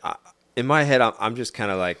 and in my head, I'm just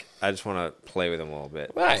kind of like, I just want to play with him a little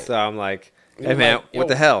bit. Right. So I'm like, hey, You're man, like, what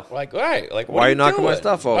the hell? Like, right. Like, Why are you knocking my doing?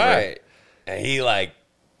 stuff over? Right. And he like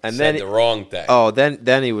And said then the wrong thing. Oh,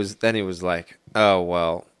 then he was like, oh,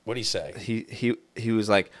 well. What'd he say? He was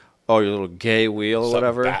like, oh, your little gay wheel or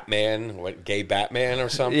whatever. Batman, gay Batman or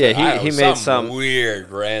something? Yeah, he made some weird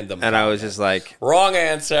random And comment. I was just like, wrong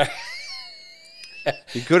answer.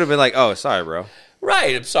 He could have been like, oh, sorry, bro.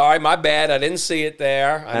 Right, I'm sorry, my bad. I didn't see it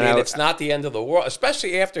there. I And mean, I- it's not the end of the world,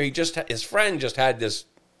 especially after his friend just had this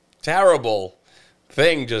terrible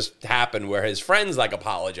thing just happen where his friend's like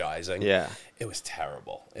apologizing. Yeah. It was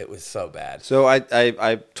terrible. It was so bad. So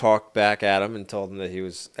I talked back at him and told him that he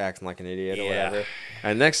was acting like an idiot or Yeah. whatever.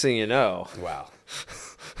 And next thing you know, Wow.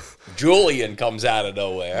 Julian comes out of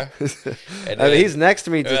nowhere. And I mean, he's next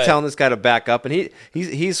to me Right. telling this guy to back up, and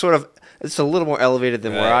he's sort of, it's a little more elevated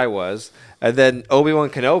than where Right. I was. And then Obi-Wan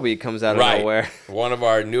Kenobi comes out of right. nowhere. One of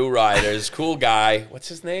our new riders, cool guy. What's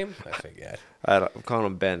his name? I forget. I'm calling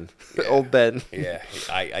him Ben. Old Ben. Yeah,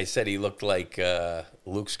 I said he looked like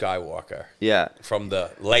Luke Skywalker Yeah. from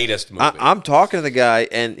the latest movie. I'm talking to the guy,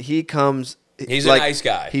 and he comes. He's like, a nice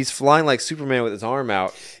guy. He's flying like Superman with his arm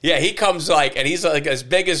out. Yeah, he comes like, and he's like as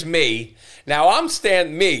big as me. Now I'm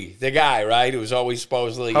the guy, right, who's always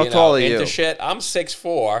supposedly How tall are into you? shit. I'm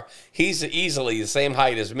 6'4". He's easily the same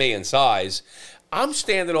height as me in size. I'm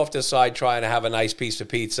standing off to the side trying to have a nice piece of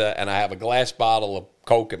pizza, and I have a glass bottle of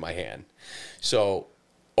Coke in my hand. So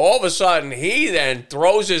all of a sudden, he then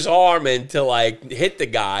throws his arm in to like hit the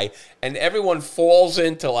guy, and everyone falls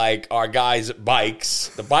into like our guys' bikes.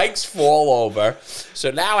 The bikes fall over. So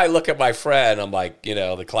now I look at my friend. I'm like,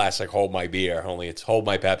 the classic hold my beer, only it's hold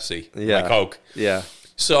my Pepsi, Yeah. my Coke. Yeah.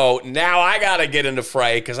 So now I got to get in the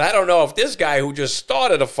fray because I don't know if this guy who just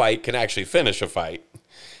started a fight can actually finish a fight.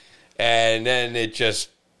 And then it just,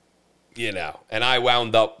 and I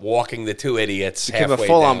wound up walking the two idiots Became a halfway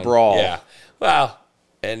full-on down. brawl. Yeah. Well,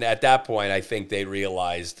 and at that point, I think they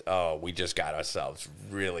realized, oh, we just got ourselves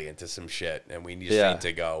really into some shit, and we just Yeah. need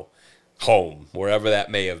to go home, wherever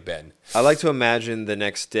that may have been. I like to imagine the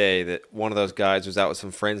next day that one of those guys was out with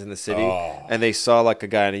some friends in the city, Oh. and they saw like a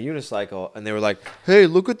guy on a unicycle, and they were like, "Hey,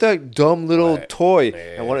 look at that dumb little Right. toy!"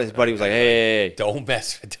 Yeah, And one of his buddies was like, "Hey, Don't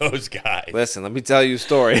mess with those guys. listen, let me tell you a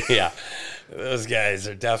story." Yeah. Those guys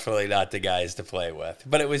are definitely not the guys to play with.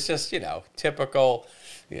 But it was just, typical,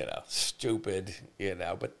 stupid,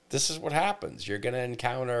 But this is what happens. You're going to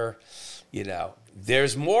encounter,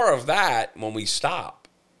 there's more of that when we stop.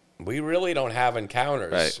 We really don't have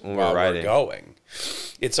encounters Right, when we're while we're riding. going.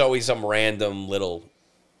 It's always some random little,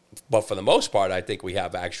 but for the most part, I think we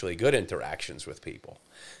have actually good interactions with people.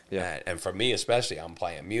 Yeah. And for me especially, I'm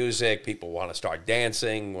playing music. People want to start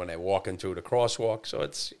dancing when they're walking through the crosswalk. So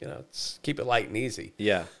it's, it's keep it light and easy.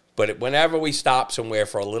 Yeah. But whenever we stop somewhere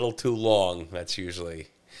for a little too long, that's usually,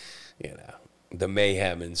 the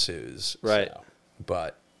mayhem ensues. Right. So,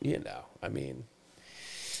 but, I mean,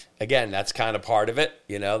 again, that's kind of part of it.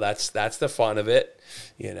 That's the fun of it,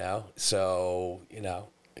 So,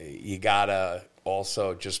 you got to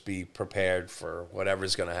also just be prepared for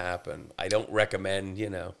whatever's going to happen. I don't recommend,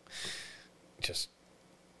 just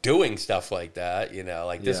doing stuff like that,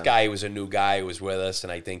 like this Yeah. guy was a new guy who was with us,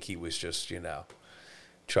 and I think he was just,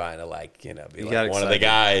 trying to be You like got one of the excited.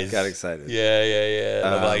 guys. Got excited. Yeah.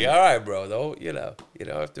 And I'm like, all right, bro, though, you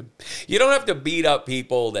don't have to beat up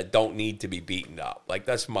people that don't need to be beaten up. Like,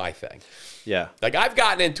 that's my thing. Yeah. Like, I've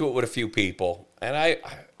gotten into it with a few people, and I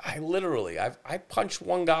literally, I punched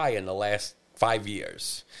one guy in the last 5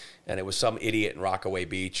 years, and it was some idiot in Rockaway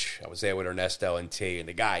Beach. I was there with Ernesto and T, and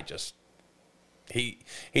the guy just, he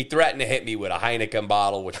threatened to hit me with a Heineken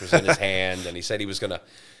bottle, which was in his hand, and he said he was going to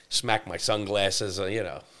smack my sunglasses, so you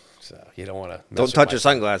don't want to Don't touch your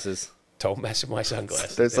sunglasses. Don't mess with my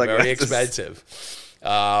sunglasses. They're They're very sunglasses. expensive.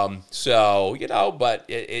 But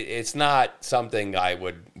it's not something I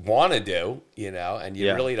would want to do, and you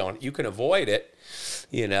Yeah. really don't. You can avoid it,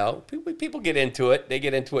 People get into it. They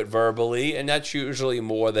get into it verbally, and that's usually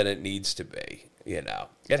more than it needs to be,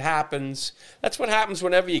 It happens. That's what happens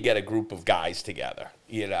whenever you get a group of guys together,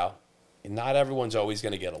 not everyone's always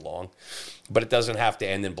going to get along, but it doesn't have to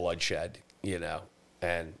end in bloodshed, you know.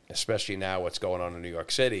 And especially now, what's going on in New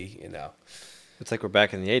York City, you know. It's like we're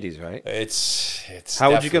back in the 80s, right? It's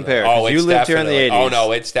How would you compare? Oh, you lived here in the 80s. Oh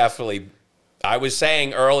no, it's definitely. I was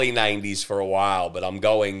saying early 90s for a while, but I'm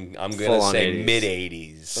going to say 80s. mid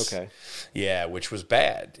 80s. Okay. Yeah, which was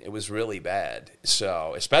bad. It was really bad.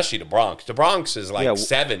 So, especially the Bronx. The Bronx is like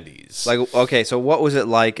 70s. Like, okay, so what was it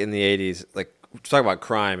like in the 80s? Like, talk about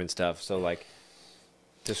crime and stuff. So, like,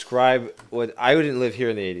 describe what... I didn't live here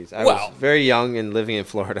in the 80s. I was very young and living in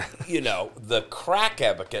Florida. You know, the crack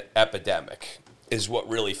epidemic is what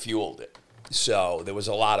really fueled it. So, there was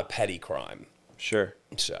a lot of petty crime. Sure.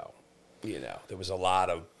 So, you know, there was a lot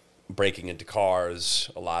of breaking into cars,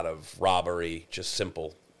 a lot of robbery, just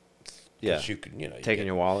simple. Yeah. You could, you know, taking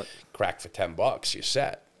your wallet. Crack for $10, you're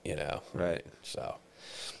set, you know. Right. So,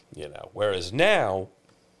 you know, whereas now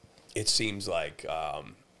it seems like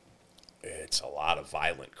it's a lot of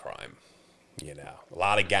violent crime, you know, a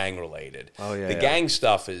lot of gang related. Oh, yeah. The gang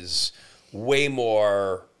stuff is way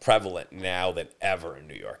more prevalent now than ever in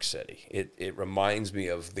New York City. It reminds me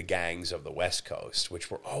of the gangs of the West Coast, which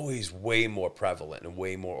were always way more prevalent and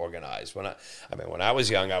way more organized. When I was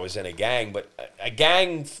young, I was in a gang, but a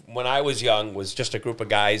gang when I was young was just a group of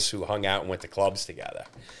guys who hung out and went to clubs together.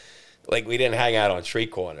 Like, we didn't hang out on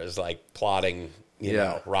street corners, like plotting, you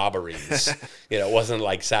know, robberies. You know, it wasn't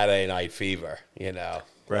like Saturday Night Fever, you know.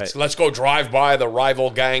 Right. Let's go drive by the rival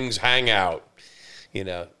gangs hangout. You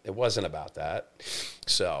know, it wasn't about that.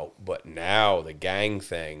 So, but now the gang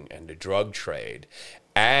thing and the drug trade,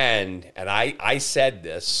 and I said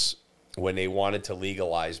this when they wanted to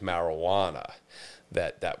legalize marijuana,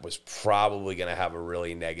 that was probably going to have a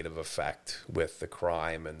really negative effect with the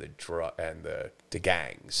crime and the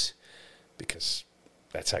gangs, because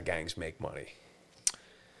that's how gangs make money.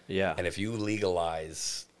 Yeah. And if you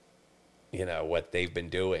legalize, you know, what they've been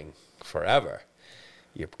doing forever,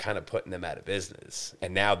 you're kind of putting them out of business.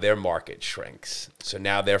 And now their market shrinks. So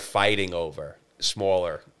now they're fighting over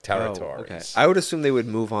smaller territories. Oh, okay. I would assume they would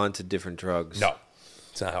move on to different drugs. No,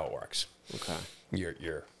 that's not how it works. Okay.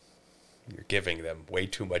 You're giving them way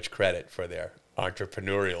too much credit for their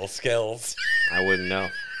entrepreneurial skills. I wouldn't know.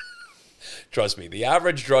 Trust me, the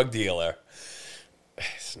average drug dealer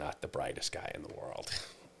is not the brightest guy in the world.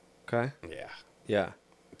 Okay. Yeah. Yeah.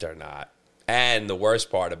 They're not. And the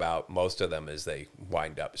worst part about most of them is they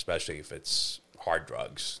wind up, especially if it's hard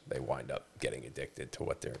drugs, they wind up getting addicted to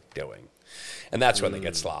what they're doing. And that's when they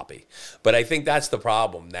get sloppy. But I think that's the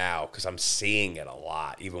problem now, because I'm seeing it a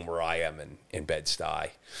lot, even where I am in Bed-Stuy.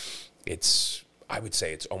 I would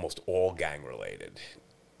say it's almost all gang related.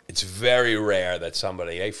 It's very rare that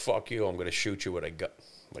somebody, hey, fuck you, I'm going to shoot you with a gun.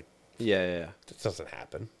 Like, yeah. that doesn't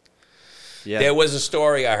happen. Yeah. There was a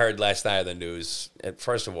story I heard last night on the news. And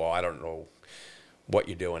first of all, I don't know what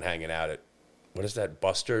you're doing hanging out at, what is that,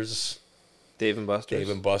 Buster's? Dave and Buster's? Dave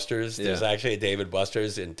and Buster's. Yeah. There's actually a Dave and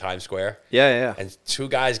Buster's in Times Square. Yeah. And two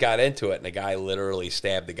guys got into it, and the guy literally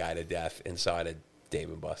stabbed the guy to death inside of Dave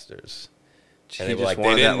and Buster's. And they were like,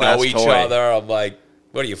 they didn't know each other. I'm like,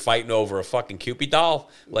 what are you fighting over, a fucking Cupid doll?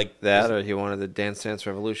 Like that, or he wanted the Dance Dance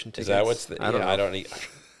Revolution tickets? Is that what's the? I don't know. I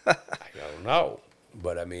don't know.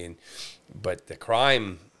 But I mean, but the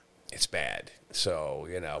crime, it's bad. So,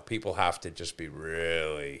 you know, people have to just be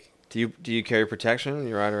really. Do you carry protection when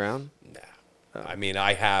you ride around? No. I mean,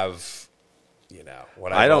 I have, you know,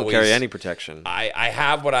 what I don't carry any protection. I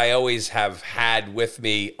have what I always have had with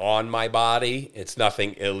me on my body. It's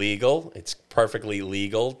nothing illegal. It's perfectly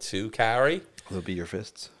legal to carry. Will it be your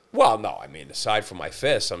fists? Well, no, I mean, aside from my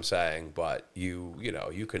fists, I'm saying, but you know,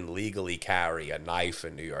 you can legally carry a knife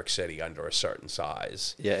in New York City under a certain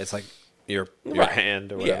size. Yeah, it's like your Right.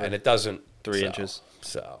 hand or whatever. Yeah, and it doesn't 3 inches.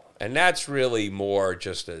 So, and that's really more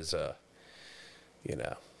just as a, you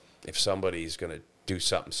know, if somebody's going to do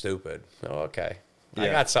something stupid, okay, I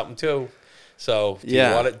Yeah. got something too. So, do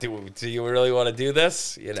you really want to do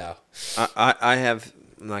this? You know, I have.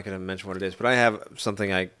 I'm not going to mention what it is, but I have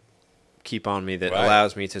something I keep on me that Right.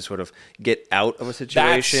 allows me to sort of get out of a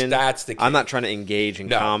situation. That's the key. I'm not trying to engage in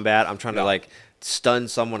combat. I'm trying to like stun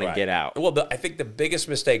someone and get out. Well, I think the biggest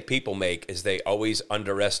mistake people make is they always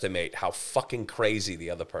underestimate how fucking crazy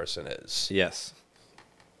the other person is. Yes.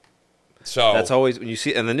 So That's always when you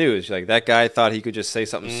see it in the news. You're like, that guy thought he could just say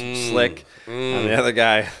something slick, and the other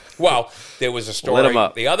guy. Well, there was a story Lit him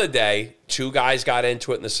up. the other day. Two guys got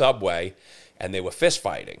into it in the subway, and they were fist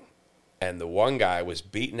fighting. And the one guy was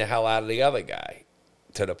beating the hell out of the other guy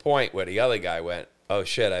to the point where the other guy went, oh,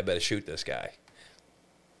 shit, I better shoot this guy.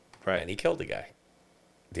 Right. And he killed the guy.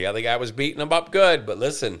 The other guy was beating him up good, but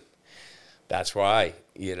listen, that's why,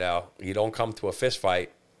 you know, you don't come to a fist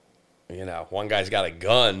fight You know, one guy's got a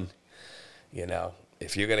gun. You know,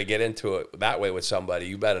 if you're going to get into it that way with somebody,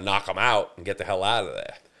 you better knock them out and get the hell out of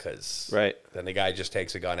there. Because then the guy just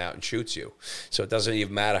takes a gun out and shoots you. So it doesn't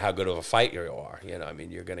even matter how good of a fighter you are. You know, I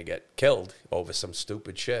mean, you're going to get killed over some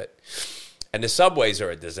stupid shit. And the subways are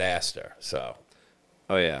a disaster. So,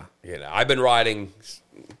 you know, I've been riding.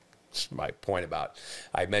 My point about,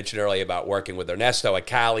 I mentioned earlier about working with Ernesto at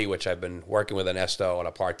Cali, which I've been working with Ernesto on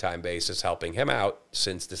a part-time basis, helping him out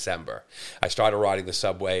since December. I started riding the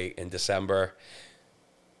subway in December.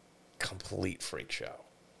 Complete freak show.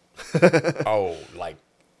 Like,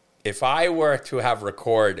 if I were to have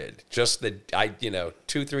recorded just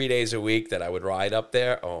 2-3 days a week that I would ride up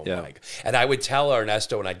there, my God. And I would tell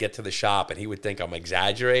Ernesto when I'd get to the shop, and he would think I'm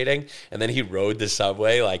exaggerating. And then he rode the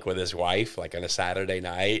subway like with his wife, like on a Saturday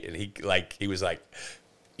night, and he was like,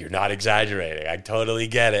 "You're not exaggerating. I totally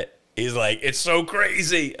get it." He's like, "It's so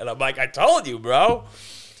crazy," and I'm like, "I told you, bro."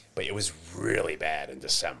 But it was really bad in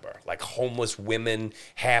December. Like homeless women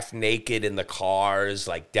half naked in the cars,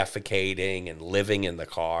 like defecating and living in the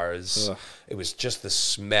cars. Ugh. It was just the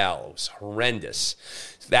smell. It was horrendous.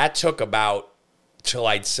 That took about till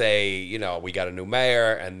I'd say, you know, we got a new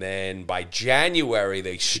mayor. And then by January,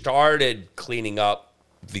 they started cleaning up.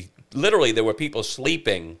 Literally, there were people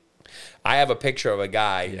sleeping. I have a picture of a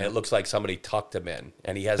guy, and it looks like somebody tucked him in.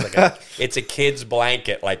 And he has like it's a kid's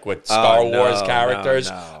blanket, like with Star Wars characters.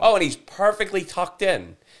 No. Oh, and he's perfectly tucked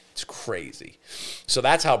in. It's crazy. So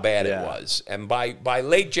that's how bad it was. And by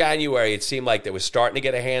late January, it seemed like they were starting to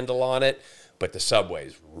get a handle on it, but the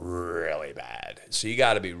subway's really bad. So you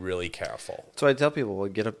got to be really careful. So I tell people, well,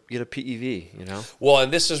 get a PEV, you know? Well,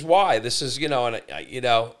 and this is why. This is, you know, and you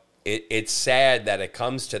know, it's sad that it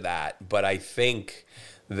comes to that, but I think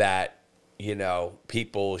that, you know,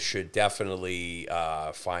 people should definitely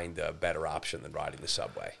find a better option than riding the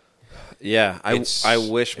subway. Yeah, I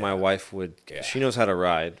wish my wife would. Yeah. She knows how to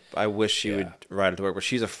ride. I wish she would ride it to work, but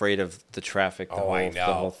she's afraid of the traffic, the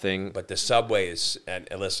whole thing. But the subway is, and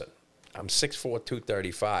listen, I'm 6'4",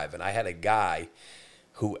 235, and I had a guy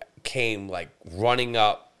who came like running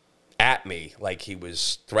up at me like he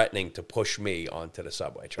was threatening to push me onto the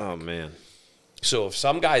subway track. Oh, man. So if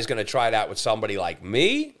some guy's going to try it out with somebody like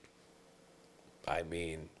me, I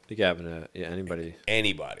mean, you can have anybody.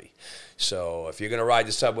 Anybody. So if you're going to ride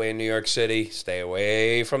the subway in New York City, stay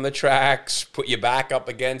away from the tracks. Put your back up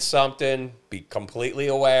against something. Be completely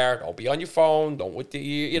aware. Don't be on your phone. Don't with the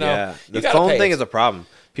Yeah, the phone thing is a problem.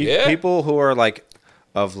 People who are like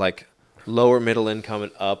of like lower middle income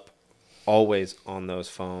and up, always on those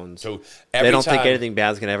phones. So they don't think anything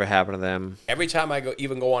bad's gonna ever happen to them. Every time I go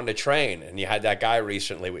on the train, and you had that guy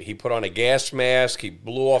recently, he put on a gas mask, he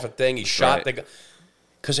blew off a thing, he shot the guy.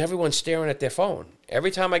 Because everyone's staring at their phone.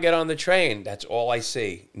 Every time I get on the train, that's all I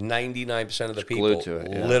see. 99% of the people, glued to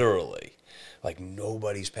it, literally, like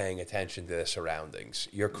nobody's paying attention to their surroundings.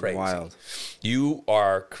 You're crazy. Wild. You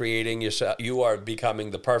are creating yourself. You are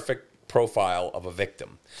becoming the perfect profile of a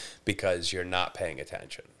victim because you're not paying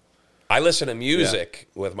attention. I listen to music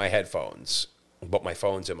with my headphones, but my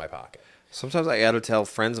phone's in my pocket. Sometimes I got to tell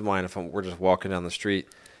friends of mine if we're just walking down the street,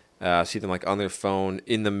 see them like on their phone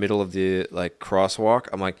in the middle of the like crosswalk.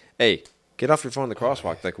 I'm like, hey, get off your phone in the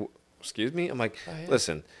crosswalk. Like, excuse me? I'm like,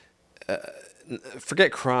 listen,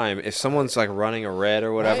 forget crime. If someone's like running a red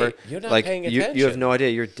or whatever, you're not like paying attention. You have no idea.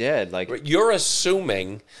 You're dead. Like you're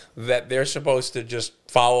assuming that they're supposed to just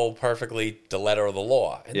follow perfectly the letter of the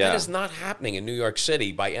law, and that is not happening in New York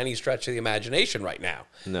City by any stretch of the imagination right now.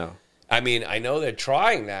 No, I mean I know they're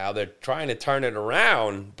trying now. They're trying to turn it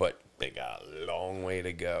around, but they got a long way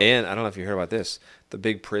to go. And I don't know if you heard about this. The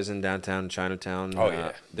big prison downtown Chinatown.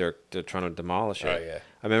 They're trying to demolish it. Oh yeah.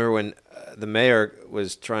 I remember when the mayor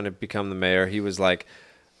was trying to become the mayor. He was like,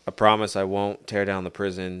 "I promise I won't tear down the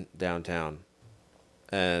prison downtown."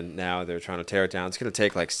 And now they're trying to tear it down. It's going to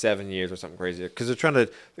take like 7 years or something crazy because they're going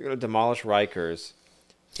to demolish Rikers,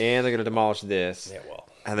 and they're going to demolish this. Yeah, well.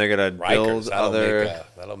 And they're gonna build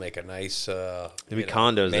that'll make a nice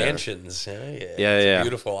condos mansions. There. It's a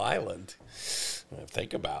beautiful island.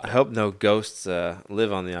 Think about it. I hope no ghosts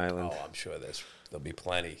live on the island. Oh, I'm sure there'll be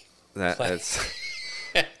plenty. That's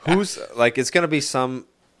who's like it's gonna be some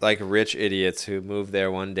like rich idiots who move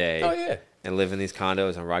there one day. Oh yeah. And live in these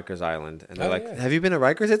condos on Rikers Island. And they're like, have you been to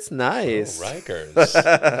Rikers? It's nice. Oh,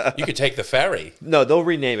 Rikers. You could take the ferry. No, they'll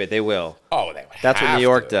rename it. They will. Oh, they would. That's what New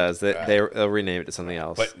York does. They'll rename it to something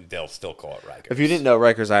else. But they'll still call it Rikers. If you didn't know,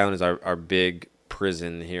 Rikers Island is our big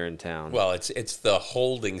prison here in town. Well, it's the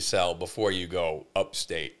holding cell before you go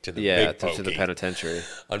upstate to the big pokey. To the penitentiary.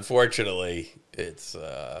 Unfortunately, it's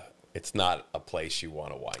not a place you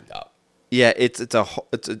want to wind up. Yeah, it's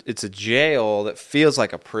a jail that feels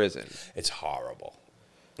like a prison. It's horrible.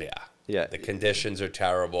 Yeah. Yeah. The conditions are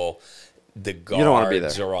terrible. The You don't wanna be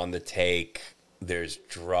guards there. are on the take. There's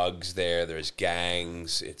drugs there. There's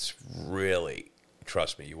gangs. It's really,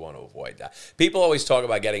 trust me, you want to avoid that. People always talk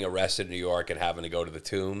about getting arrested in New York and having to go to the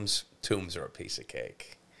tombs. Tombs are a piece of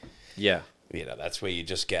cake. Yeah. You know, that's where you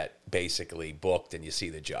just get basically booked and you see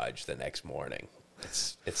the judge the next morning.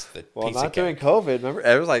 It's the Well, piece not of during cake. COVID. Remember,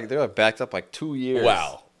 it was like they were backed up like 2 years.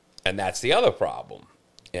 Well, and that's the other problem.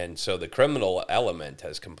 And so the criminal element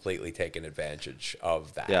has completely taken advantage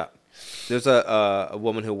of that. Yeah. There's a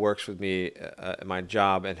woman who works with me at my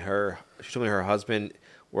job, and she told me her husband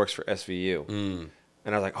works for SVU.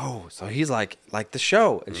 And I was like, oh, so he's like the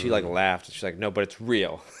show. And she like laughed. And she's like, no, but it's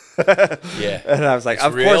real. Yeah. And I was like, It's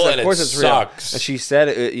of real course and it's it real. sucks. And she said,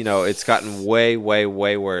 it's gotten way, way,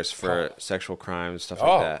 way worse for sexual crimes, stuff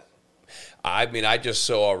like that. I mean, I just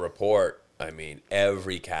saw a report. I mean,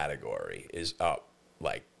 every category is up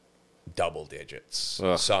like double digits,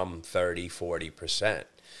 Ugh. some 30, 40%.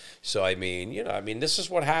 So, I mean, this is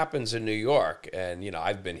what happens in New York. And,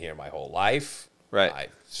 I've been here my whole life. Right. I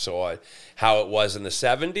saw how it was in the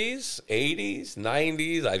 70s, 80s,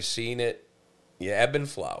 90s. I've seen it ebb and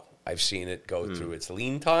flow. I've seen it go through its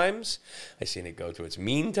lean times. I've seen it go through its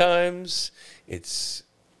mean times, its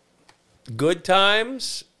good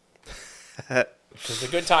times. Because the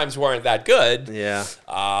good times weren't that good. Yeah.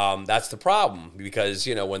 That's the problem. Because,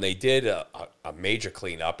 when they did a major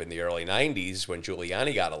cleanup in the early 90s, when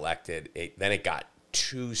Giuliani got elected, then it got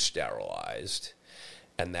too sterilized.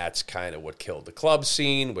 And that's kind of what killed the club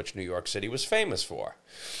scene, which New York City was famous for.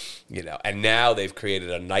 And now they've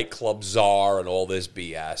created a nightclub czar and all this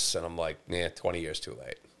BS. And I'm like, 20 years too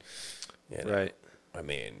late. Right. I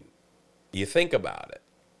mean, you think about it.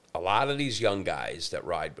 A lot of these young guys that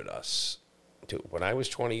ride with us, when I was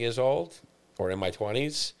 20 years old or in my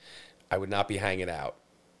 20s, I would not be hanging out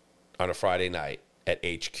on a Friday night at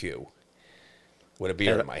HQ with a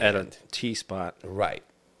beer in my hand. At a T spot. Right.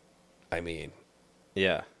 I mean,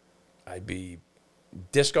 Yeah. I'd be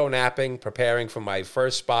disco napping, preparing for my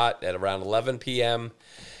first spot at around 11 p.m.,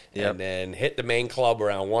 Yep. and then hit the main club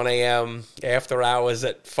around 1 a.m., after hours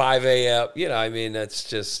at 5 a.m. That's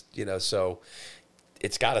just, so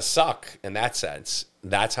it's got to suck in that sense.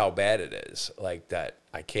 That's how bad it is. Like that,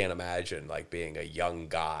 I can't imagine like being a young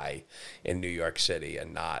guy in New York City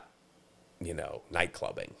and not, night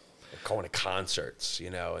clubbing, going to concerts,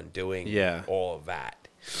 and doing all of that.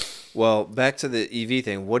 Well, back to the EV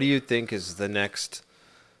thing. What do you think is the next?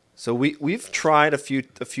 So we've tried a few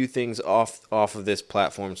things off of this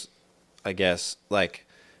platforms, I guess, like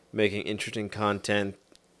making interesting content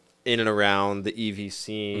in and around the EV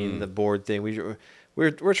scene, the board thing.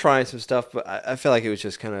 We're trying some stuff, but I feel like it was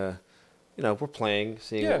just kind of, we're playing,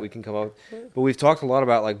 seeing what we can come up with. But we've talked a lot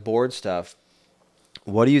about like board stuff.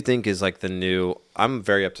 What do you think is like the new? I'm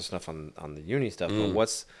very up to snuff on the uni stuff, but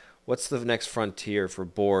what's the next frontier for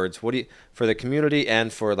boards? For the community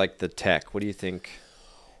and for like the tech? What do you think?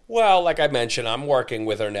 Well, like I mentioned, I'm working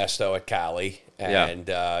with Ernesto at Cali, and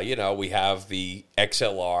we have the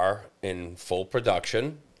XLR in full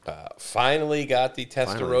production. Finally got the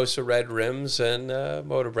Testarossa red rims and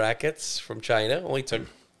motor brackets from China. Only took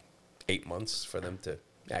 8 months for them to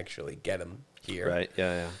actually get them here. Right.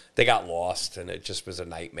 Yeah. They got lost, and it just was a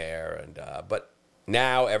nightmare. And but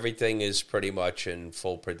now everything is pretty much in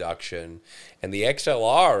full production, and the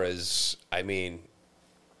XLR is,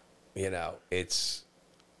 it's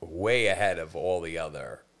way ahead of all the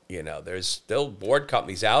other. There's still board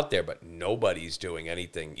companies out there, but nobody's doing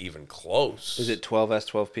anything even close. Is it 12S,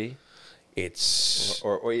 12P? It's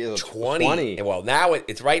or 20. Well, now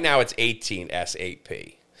it's right now it's 18S,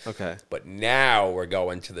 8P. Okay. But now we're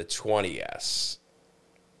going to the 20S.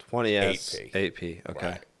 20S, 8P. Okay.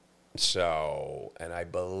 Right. So, and I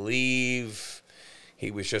believe he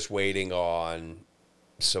was just waiting on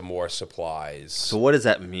some more supplies. So what does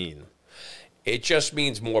that mean? It just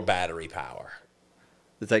means more battery power.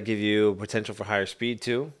 Does that give you potential for higher speed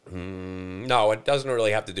too? No, it doesn't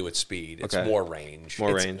really have to do with speed. It's more range.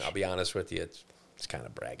 Range. I'll be honest with you, it's kind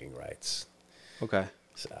of bragging rights. Okay.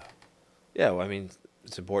 So. Yeah, well,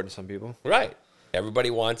 it's important to some people. Right.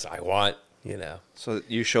 Everybody wants, I want, So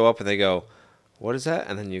you show up and they go, what is that?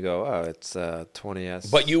 And then you go, oh, it's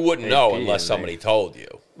 20S. But you wouldn't know unless somebody told you.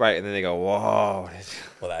 Right, and then they go, whoa.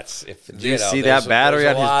 Well, that's if Did you see that battery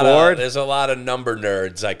on his board? There's a lot of number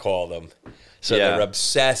nerds, I call them. So they're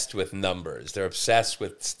obsessed with numbers. They're obsessed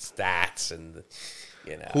with stats, and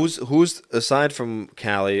Who's aside from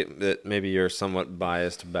Cali that maybe you're somewhat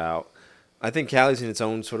biased about? I think Cali's in its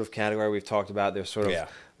own sort of category. We've talked about. They're sort of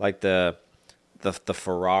like the the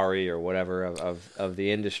Ferrari or whatever of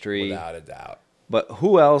the industry. Without a doubt. But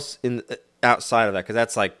who else outside of that? Because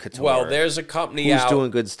that's like Couture. Well, there's a company who's out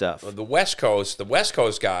doing good stuff. the West Coast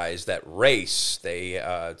guys that race.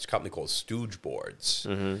 It's a company called Stooge Boards.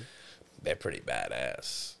 Mm-hmm. They're pretty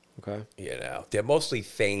badass. Okay. You know, they're mostly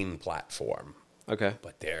Thane platform. Okay.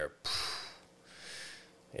 But they're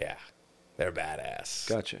badass.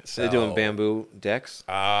 Gotcha. So They're doing bamboo decks?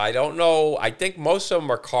 I don't know. I think most of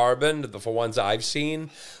them are carbon for ones I've seen,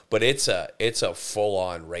 but it's a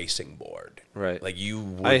full-on racing board. Right. Like you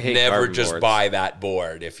would never just buy that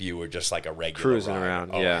board if you were just like a regular cruising rider.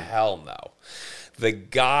 around. Oh, yeah. Hell no. The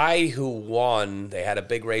guy who won, they had a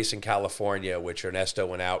big race in California, which Ernesto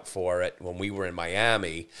went out for it when we were in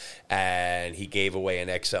Miami, and he gave away an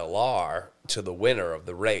XLR to the winner of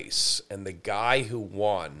the race. And the guy who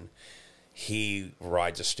won, he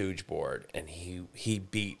rides a Stooge board, and he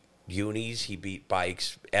beat unis, he beat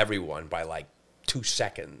bikes, everyone by like 2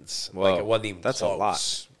 seconds. Whoa, like it wasn't even that's close.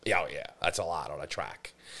 a lot. Yeah, that's a lot on a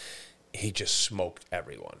track. He just smoked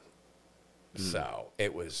everyone. So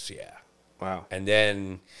it was, Wow. And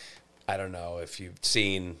then, I don't know if you've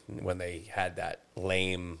seen when they had that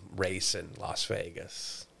lame race in Las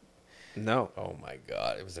Vegas. No. Oh, my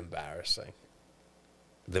God. It was embarrassing.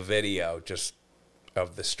 The video just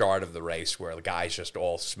of the start of the race where the guys just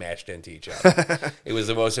all smashed into each other. It was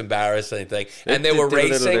the most embarrassing thing. And they were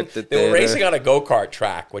racing on a go-kart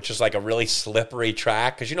track, which is like a really slippery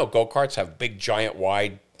track. Because, go-karts have big, giant,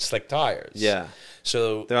 wide, slick tires. Yeah.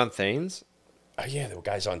 So they're on Thanes? Yeah, there were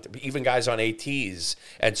guys on ATs,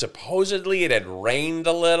 and supposedly it had rained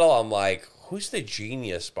a little. I'm like, who's the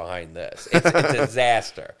genius behind this? It's a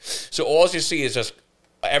disaster. So all you see is just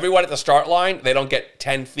everyone at the start line, they don't get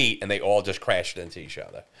 10 feet, and they all just crashed into each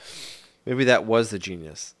other. Maybe that was the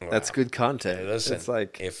genius. Wow. That's good content. Hey, listen, it's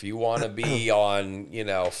like, if you want to be on,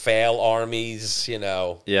 Fail Army's,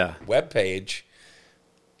 webpage,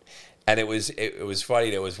 and it was funny.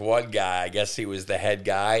 There was one guy, I guess he was the head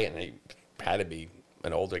guy, and he had to be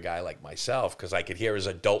an older guy like myself because I could hear his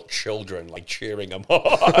adult children like cheering him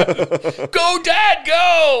on. Go, Dad,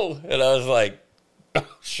 go! And I was like,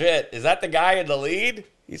 oh, shit, is that the guy in the lead?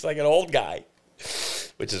 He's like an old guy,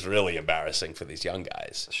 which is really embarrassing for these young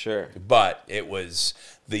guys. Sure. But it was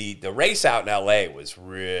the race out in L.A. was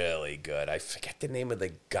really good. I forget the name of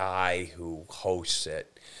the guy who hosts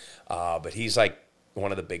it, but he's like one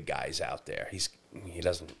of the big guys out there. It's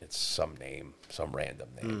some random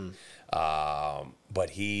name. But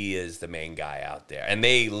he is the main guy out there. And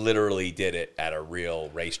they literally did it at a real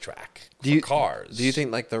racetrack for cars. Do you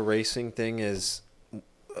think like the racing thing is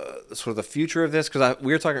sort of the future of this? Because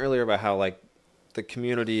we were talking earlier about how like the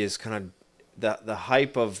community is kind of the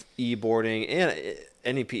hype of e-boarding and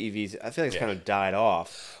any PEVs, I feel like it's kind of died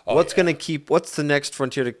off. What's the next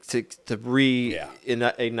frontier to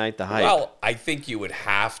reignite the hype? Well, I think you would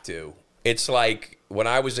have to. It's like when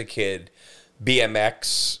I was a kid,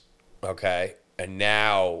 BMX, okay, and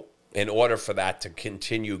now in order for that to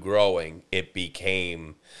continue growing, it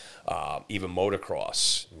became even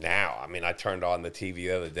motocross. Now, I mean, I turned on the TV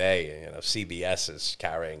the other day, CBS is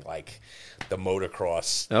carrying like the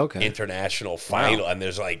motocross international final, and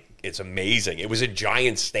there's like, it's amazing. It was a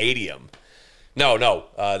giant stadium. No,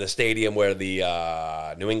 the stadium where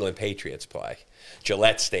the New England Patriots play,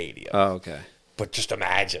 Gillette Stadium. Oh, okay. But just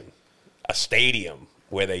imagine a stadium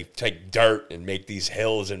where they take dirt and make these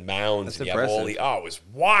hills and mounds. That's and you impressive. have it was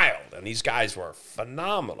wild. And these guys were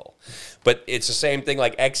phenomenal. But it's the same thing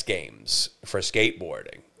like X Games for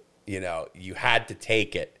skateboarding. You had to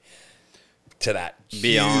take it to that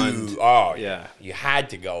beyond. Huge, yeah. You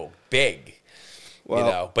had to go big.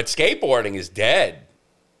 Well, but skateboarding is dead.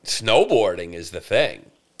 Snowboarding is the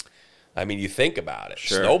thing. I mean, you think about it.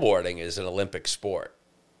 Sure. Snowboarding is an Olympic sport.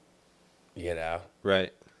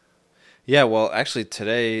 Right. Yeah, well, actually,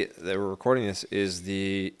 today that we're recording this is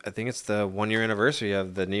I think it's the 1-year anniversary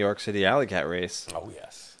of the New York City Alley Cat race. Oh,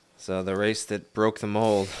 yes. So the race that broke the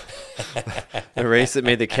mold. The race that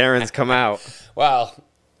made the Karens come out. Well,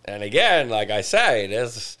 and again, like I say,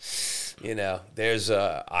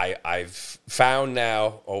 I've found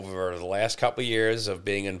now over the last couple of years of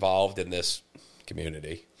being involved in this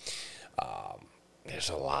community, there's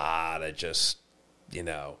a lot of just,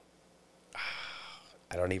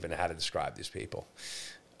 I don't even know how to describe these people.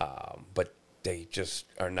 But they just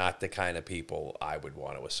are not the kind of people I would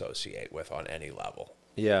want to associate with on any level.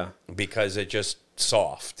 Yeah. Because they're just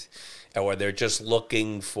soft. Or they're just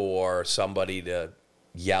looking for somebody to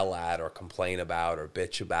yell at or complain about or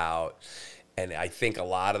bitch about. And I think a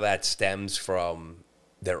lot of that stems from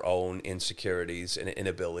their own insecurities and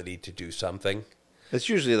inability to do something. It's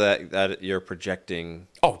usually that you're projecting.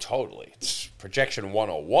 Oh, totally. It's projection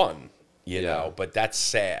 101, you know, but that's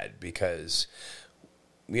sad because,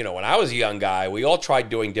 you know, when I was a young guy, we all tried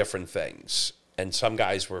doing different things, and some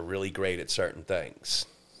guys were really great at certain things.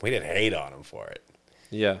 We didn't hate on them for it.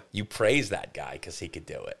 Yeah. You praise that guy because he could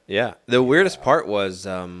do it. Yeah. The weirdest part was,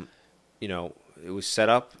 you know, it was set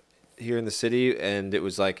up here in the city, and it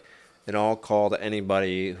was like an all call to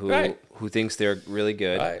anybody who thinks they're really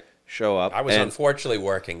good. Right. Show up. I was unfortunately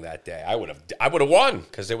working that day. I would have won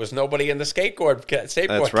because there was nobody in the skateboard.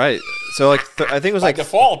 That's right. So like I think it was by like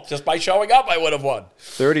default, just by showing up, I would have won.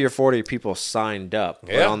 30 or 40 people signed up,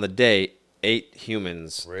 but on the day, 8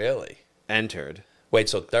 humans really entered. Wait,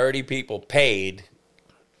 so 30 people paid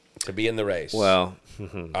to be in the race? Well,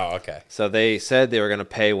 oh, okay. So they said they were going to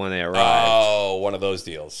pay when they arrived. Oh, one of those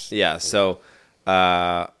deals. Yeah. So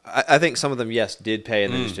I think some of them, yes, did pay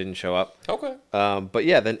and then just didn't show up. Okay. But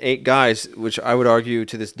yeah, then 8 guys, which I would argue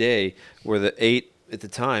to this day were the 8 at the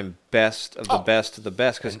time best of the best of the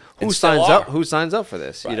best. Because who signs up? Who signs up for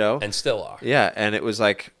this? Right. You know, and still are. Yeah, and it was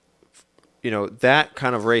like, you know, that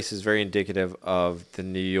kind of race is very indicative of the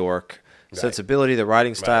New York sensibility, the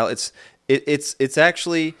riding style. Right. It's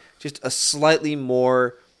actually just a slightly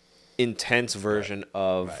more intense version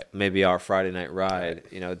of maybe our Friday night ride.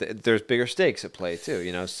 Right. You know, there's bigger stakes at play too.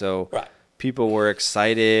 You know, so Right. people were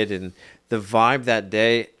excited, and the vibe that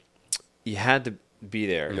day, you had to be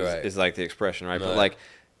there. Is like the expression, right? But like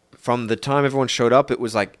from the time everyone showed up, it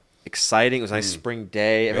was like exciting. It was a nice spring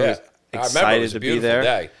day. Everyone was excited to be there.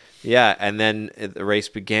 Day. Yeah, and then the race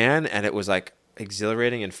began, and it was like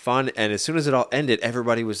exhilarating and fun. And as soon as it all ended,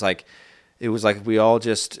 everybody was like, it was like we all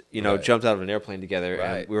just, you know, jumped out of an airplane together,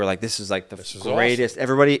 and we were like, this is like the greatest.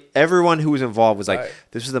 Awesome. Everyone who was involved was like,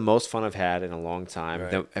 this is the most fun I've had in a long time.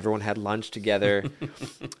 Then everyone had lunch together,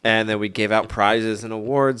 and then we gave out prizes and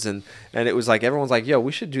awards, and it was like, everyone's like, yo,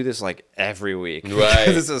 we should do this like every week. Right.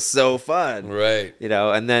 This is so fun. Right. You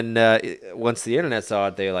know, and then once the internet saw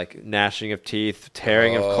it, they like gnashing of teeth,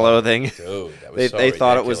 tearing of clothing. Dude, that was they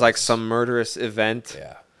thought it was like some murderous event.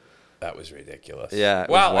 Yeah. That was ridiculous. Yeah, it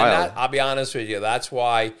was wild. And I'll be honest with you. That's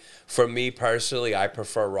why, for me personally, I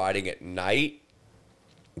prefer riding at night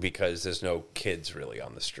because there's no kids really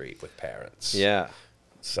on the street with parents. Yeah.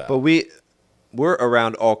 So, but we're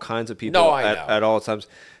around all kinds of people at all times.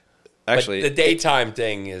 Actually, but the daytime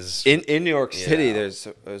thing is in New York City. There's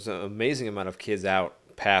an amazing amount of kids out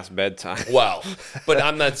past bedtime. Well, but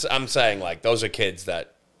I'm saying like those are kids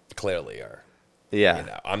that clearly are. Yeah. You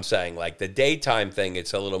know, I'm saying like the daytime thing,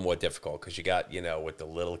 it's a little more difficult because you got, you know, with the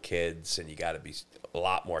little kids and you got to be a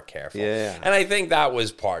lot more careful. Yeah. And I think that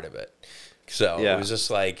was part of it. So it was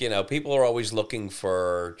just like, you know, people are always looking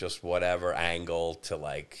for just whatever angle to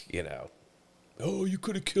like, you know, oh, you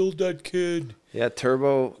could have killed that kid. Yeah,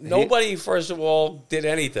 Turbo. Nobody, first of all, did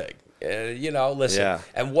anything. You know, listen. Yeah.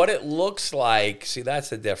 And what it looks like, see, that's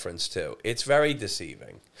the difference, too. It's very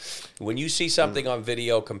deceiving. When you see something on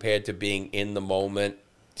video compared to being in the moment,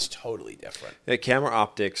 it's totally different. Yeah, camera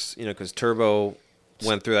optics, you know, because Turbo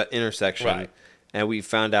went through that intersection, and we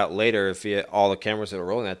found out later, if all the cameras that were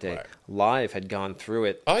rolling that day, Live had gone through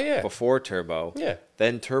it before Turbo. Yeah.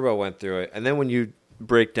 Then Turbo went through it. And then when you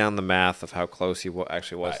break down the math of how close he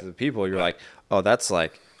actually was to the people, you're like, oh, that's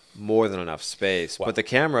like more than enough space. But the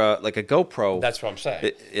camera, like a GoPro, that's what I'm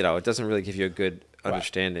saying. You know, it doesn't really give you a good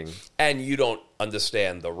understanding. And you don't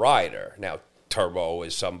understand the rider. Now, Turbo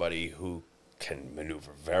is somebody who can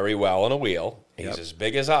maneuver very well on a wheel. He's as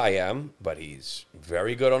big as I am, but he's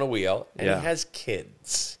very good on a wheel, and he has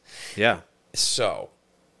kids. Yeah. So,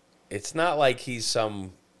 it's not like he's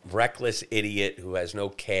some reckless idiot who has no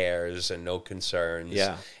cares and no concerns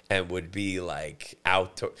and would be like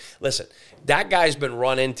out to listen. That guy's been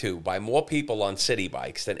run into by more people on city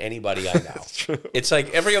bikes than anybody I know. It's like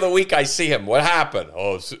every other week I see him. What happened?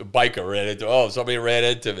 Oh, a biker ran into. Oh, somebody ran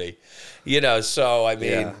into me. You know. So I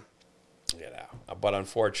mean, you know. But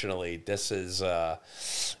unfortunately, this is you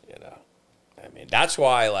know. I mean, that's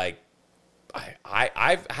why like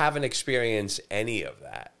I haven't experienced any of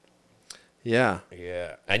that. Yeah.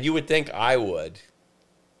 Yeah. And you would think I would.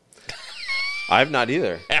 I've not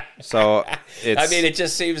either. So it's... I mean, it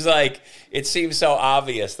just seems like, it seems so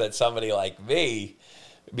obvious that somebody like me,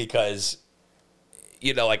 because,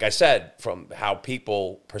 you know, like I said, from how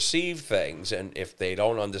people perceive things, and if they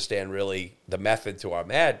don't understand really the method to our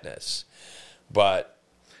madness, but...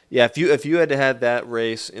 Yeah, if you had to have that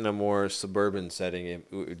race in a more suburban setting, it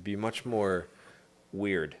would be much more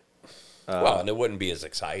weird. Well, and it wouldn't be as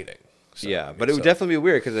exciting. So, yeah, I mean, but it would definitely be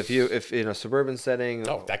weird because if in a suburban setting,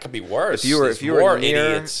 that could be worse. If you were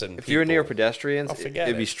near idiots and if you were near pedestrians,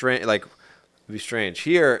 it'd be strange. Like be strange.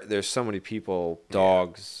 Here, there's so many people,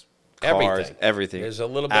 dogs, cars, everything. There's a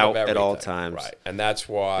little bit out of everything at all times, right? And that's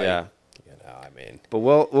why, Yeah. you know, I mean, But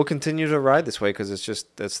we'll continue to ride this way because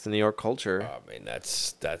that's the New York culture. I mean,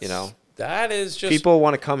 that's You know, that is just people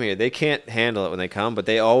want to come here. They can't handle it when they come, but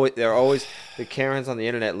they're always the Karens on the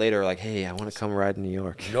internet later are like, hey, I want to come ride in New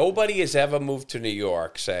York. Nobody has ever moved to New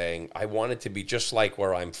York saying, I want it to be just like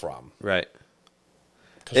where I'm from. Right.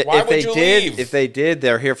 Because why would you leave? If they did,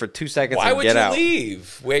 they're here for 2 seconds why and would get you out.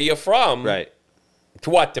 leave where you're from? Right. To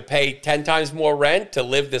what? To pay 10 times more rent to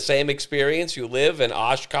live the same experience you live in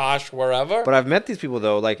Oshkosh, wherever? But I've met these people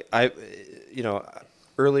though. Like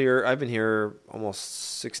earlier, I've been here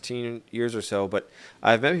almost 16 years or so. But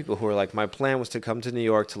I've met people who are like, my plan was to come to New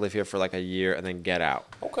York to live here for like a year and then get out.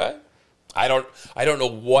 Okay. I don't know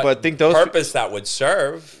what But I think those purpose that would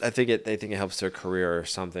serve. I think it helps their career or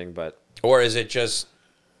something. But Or is it just,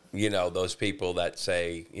 those people that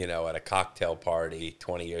say, at a cocktail party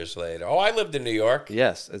 20 years later, oh, I lived in New York.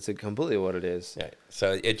 yes, it's completely what it is. Yeah.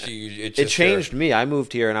 So it Changed me. I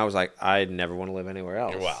moved here and I was like, I never want to live anywhere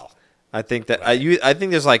else. Well, I think that I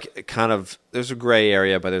think there's like there's a gray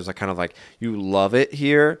area, but there's like kind of like you love it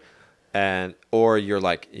here, or you're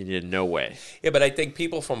like no way. yeah, but I think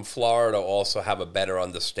people from Florida also have a better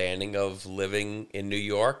understanding of living in New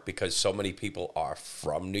York because so many people are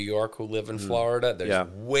from New York who live in Florida. There's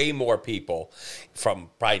way more people from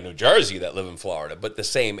probably New Jersey that live in Florida, but the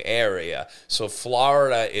same area. So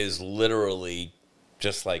Florida is literally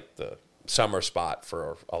just like the summer spot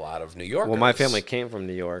for a lot of New Yorkers. Well, my family came from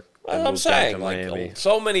New York. Well, I'm saying, like,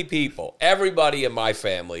 so many people, everybody in my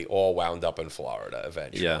family all wound up in Florida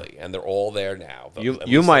eventually, and they're all there now.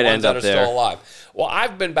 You might end up there. Still alive. Well,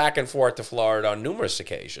 I've been back and forth to Florida on numerous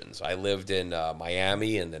occasions. I lived in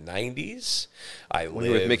Miami in the 90s. When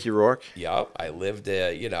you were with Mickey Rourke? Yeah, I lived,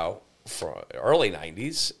 for early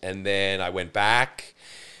 90s, and then I went back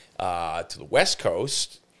to the West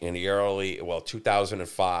Coast in the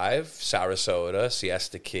 2005, Sarasota,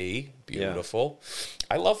 Siesta Key, beautiful.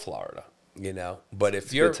 I love Florida, But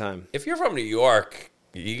if you're from New York,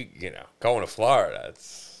 going to Florida,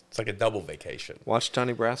 it's like a double vacation. Watch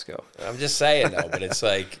Donnie Brasco. I'm just saying though, but it's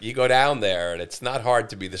like you go down there and it's not hard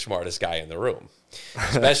to be the smartest guy in the room,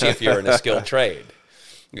 especially if you're in a skilled trade.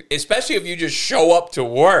 Especially if you just show up to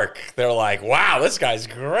work, they're like, "Wow, this guy's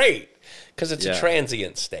great," because it's a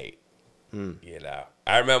transient state.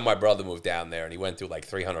 I remember my brother moved down there and he went through like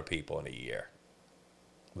 300 people in a year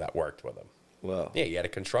that worked with him. Well, yeah, he had a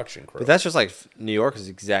construction crew. But that's just like New York is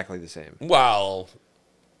exactly the same. Well,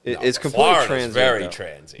 it's completely transient. Very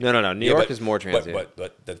transient. No. New York is more transient.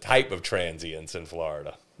 But the type of transients in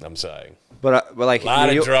Florida, I'm saying. But like a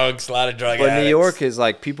lot of drugs, a lot of drug addicts. But New York is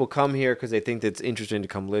like people come here because they think it's interesting to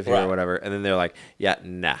come live here or whatever, and then they're like, yeah,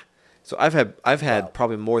 nah. So I've had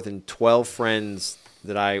probably more than 12 friends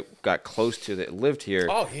that I got close to that lived here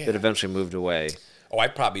that eventually moved away. Oh,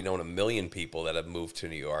 I've probably known a million people that have moved to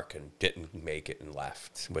New York and didn't make it and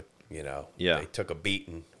left. But, they took a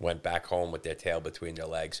beating, went back home with their tail between their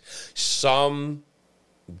legs. Some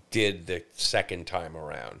did the second time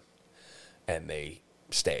around, and they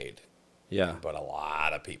stayed. Yeah. But a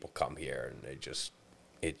lot of people come here, and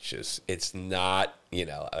it's not,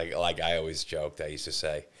 like I always joked, I used to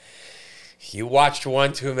say, you watched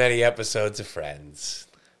one too many episodes of Friends.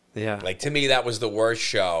 Yeah. Like, to me, that was the worst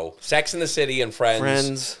show. Sex and the City and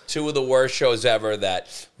Friends. Two of the worst shows ever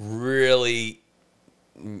that really,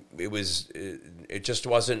 it just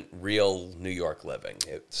wasn't real New York living.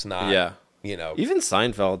 It's not, Even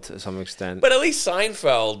Seinfeld to some extent. But at least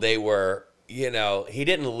Seinfeld, they were, he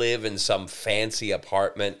didn't live in some fancy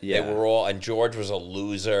apartment. Yeah. They were all, and George was a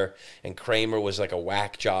loser, and Kramer was like a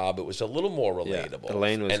whack job. It was a little more relatable. Yeah,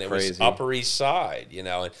 Elaine was crazy. And it was Upper East Side,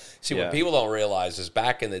 And see, what people don't realize is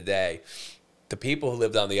back in the day, the people who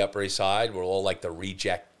lived on the Upper East Side were all like the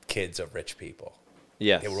reject kids of rich people.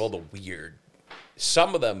 Yes. They were all the weird.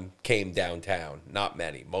 Some of them came downtown, not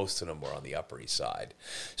many. Most of them were on the Upper East Side.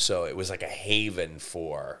 So it was like a haven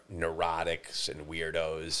for neurotics and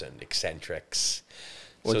weirdos and eccentrics.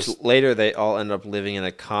 Which later they all end up living in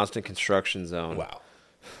a constant construction zone. Wow.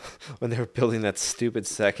 When they were building that stupid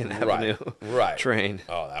Second Avenue train.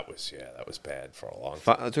 Oh, that was bad for a long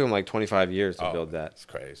time. It took them like 25 years to build that. It's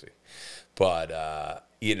crazy. But,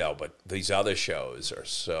 but these other shows are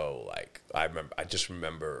so like, I just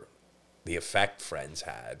remember the effect Friends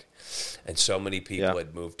had, and so many people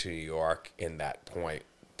had moved to New York in that point,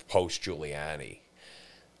 post Giuliani,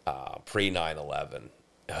 pre 9/11.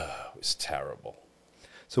 It was terrible.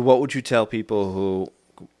 So, what would you tell people who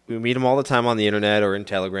we meet them all the time on the internet or in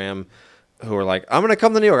Telegram, who are like, "I'm going to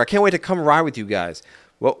come to New York. I can't wait to come ride with you guys,"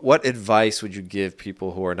 What advice would you give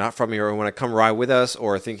people who are not from here or want to come ride with us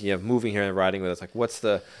or are thinking of moving here and riding with us? Like, what's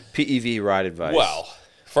the PEV ride advice? Well,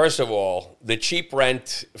 first of all, the cheap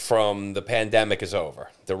rent from the pandemic is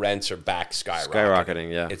over. The rents are back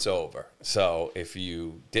skyrocketing. Yeah. It's over. So if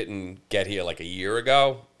you didn't get here like a year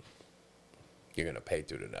ago, you're going to pay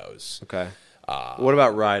through the nose. Okay. What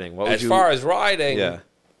about riding? As far as riding, yeah.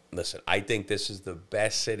 Listen, I think this is the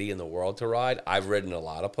best city in the world to ride. I've ridden a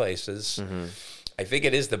lot of places. Mm-hmm. I think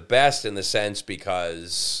it is the best in the sense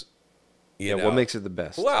because, you know. What makes it the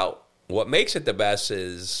best? Well, what makes it the best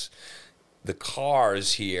is the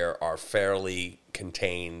cars here are fairly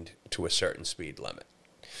contained to a certain speed limit.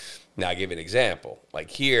 Now, I'll give you an example.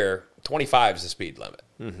 Like here, 25 is the speed limit,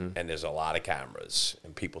 and there's a lot of cameras,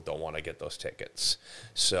 and people don't want to get those tickets.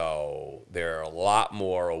 So they're a lot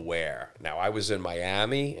more aware. Now, I was in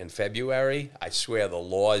Miami in February. I swear the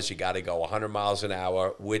law is you got to go 100 miles an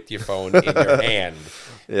hour with your phone in your hand.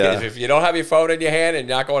 Yeah. If you don't have your phone in your hand and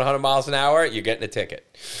you're not going 100 miles an hour, you're getting a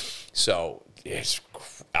ticket. So, I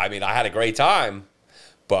had a great time.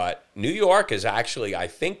 But New York is actually, I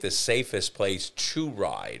think, the safest place to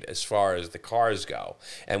ride as far as the cars go.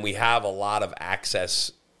 And we have a lot of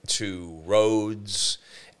access to roads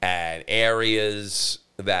and areas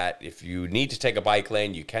that if you need to take a bike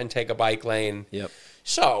lane, you can take a bike lane. Yep.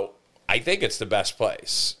 So I think it's the best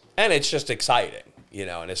place. And it's just exciting,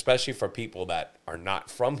 and especially for people that are not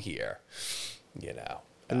from here,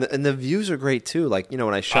 And the views are great, too. Like,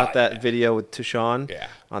 when I shot that video with Tushawn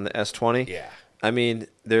on the S20. Yeah.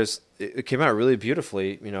 It came out really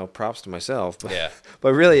beautifully, props to myself. But, Yeah.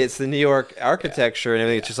 but really, it's the New York architecture and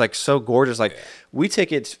everything. It's just like so gorgeous. Like we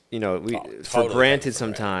take it, for granted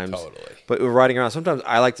sometimes. Totally. But we're riding around. Sometimes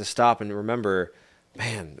I like to stop and remember,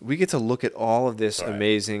 man, we get to look at all of this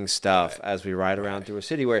amazing stuff as we ride around through a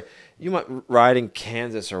city where you might ride in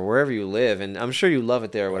Kansas or wherever you live, and I'm sure you love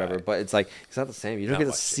it there or whatever, but it's like, it's not the same. You don't get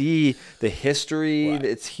to see the history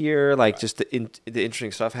that's here, like just the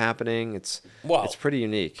interesting stuff happening. It's pretty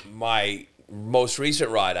unique. My most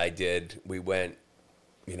recent ride I did, we went,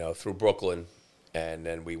 through Brooklyn, and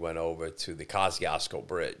then we went over to the Kosciuszko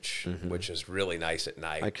Bridge, which is really nice at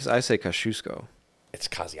night. Because I say Kosciuszko. It's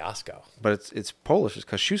Kosciuszko. But it's Polish. It's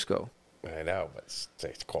Kosciuszko. I know, but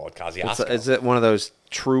it's called Kosciuszko. Is it one of those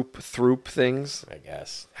troop things? I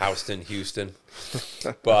guess. Houston.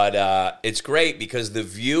 But it's great because the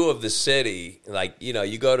view of the city, like,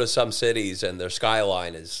 you go to some cities and their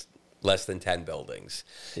skyline is less than 10 buildings.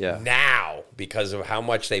 Yeah. Now, because of how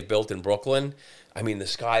much they've built in Brooklyn, the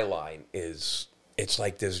skyline it's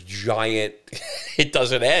like this giant, it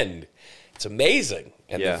doesn't end. It's amazing.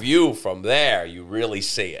 And the view from there, you really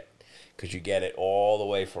see it. Because you get it all the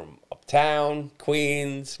way from uptown,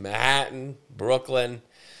 Queens, Manhattan, Brooklyn.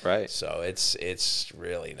 Right. So it's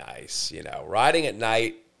really nice. Riding at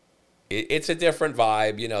night, it's a different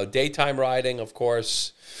vibe. Daytime riding, of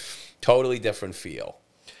course, totally different feel.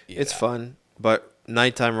 It's fun, but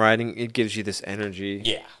nighttime riding, it gives you this energy.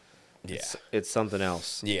 Yeah. It's something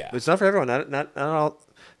else. Yeah. But it's not for everyone. Not all.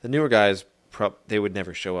 The newer guys, they would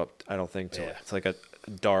never show up, I don't think, to it. It's like a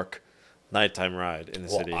dark nighttime ride in the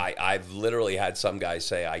city. I've literally had some guys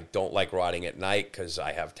say, I don't like riding at night because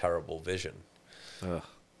I have terrible vision. Ugh.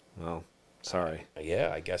 Well, sorry.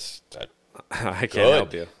 I guess that I can't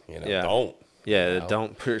help you. Don't. Yeah,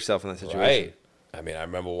 don't put yourself in that situation. Right. I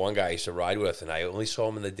remember one guy I used to ride with, and I only saw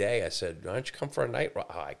him in the day. I said, why don't you come for a night ride?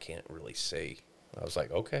 Oh, I can't really see. I was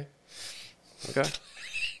like, okay.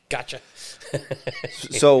 Gotcha.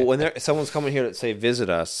 So when someone's coming here to, say, visit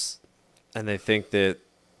us, and they think that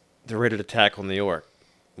they're ready to tackle New York,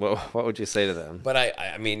 what would you say to them? But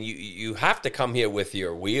you have to come here with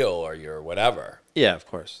your wheel or your whatever. Yeah, of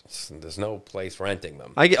course. There's no place renting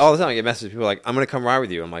them. I get all the time. I get messages. People are like, I'm going to come ride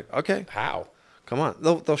with you. I'm like, okay. How? Come on.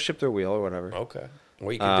 They'll ship their wheel or whatever. Okay.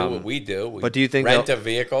 We can do what we do. But do you think rent a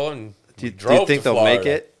vehicle and do you think they'll make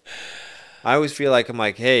it? I always feel like I'm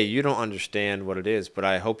like, hey, you don't understand what it is, but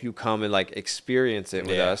I hope you come and like experience it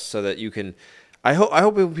with us so that you can. I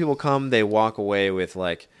hope when people come, they walk away with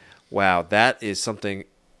like, wow, that is something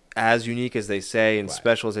as unique as they say and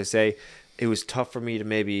special as they say. It was tough for me to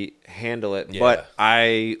maybe handle it, but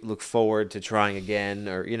I look forward to trying again,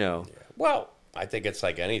 or Well, I think it's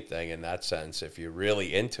like anything in that sense. If you're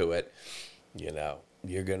really into it, you're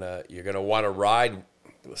gonna want to ride.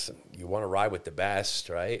 Listen, you want to ride with the best,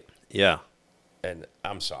 right? Yeah. And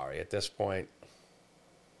I'm sorry, at this point,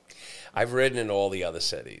 I've ridden in all the other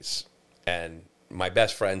cities, and my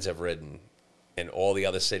best friends have ridden in all the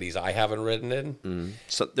other cities I haven't ridden in. Mm.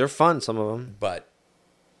 So they're fun, some of them, but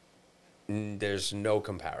there's no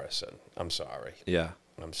comparison. I'm sorry. Yeah.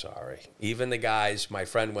 I'm sorry. Even the guys, my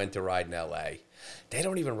friend went to ride in L.A., they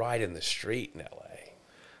don't even ride in the street in L.A.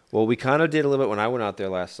 Well, we kind of did a little bit when I went out there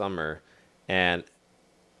last summer, and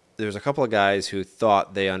there's a couple of guys who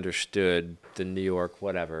thought they understood the New York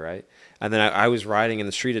whatever, right? And then I was riding in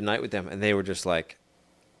the street at night with them, and they were just like,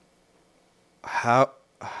 how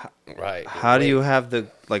do you have the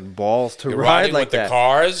balls to ride like with that? The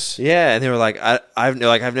cars? Yeah, and they were like,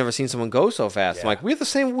 I've never seen someone go so fast. Yeah. I'm like, we have the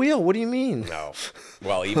same wheel. What do you mean? No.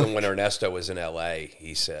 Well, even when Ernesto was in L.A.,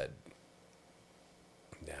 he said,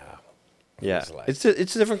 no. Yeah, it's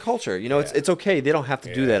a different culture. It's okay. They don't have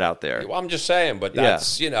to do that out there. Well, I'm just saying, but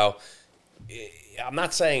that's, I'm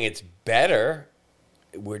not saying it's better.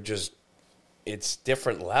 It's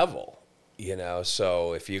different level.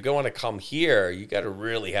 So if you're going to come here, you got to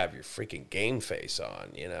really have your freaking game face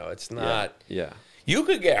on. It's not. Yeah. You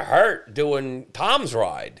could get hurt doing Tom's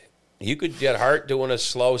ride. You could get hurt doing a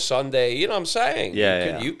slow Sunday. You know what I'm saying?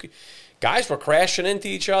 You could. Guys were crashing into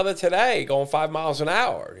each other today, going 5 miles an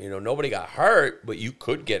hour. Nobody got hurt, but you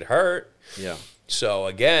could get hurt. Yeah. So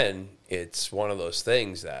again, it's one of those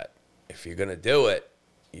things that if you're going to do it,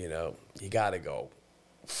 you got to go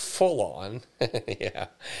full on. Yeah,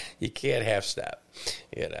 you can't half step,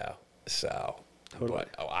 so Totally.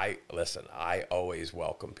 But I always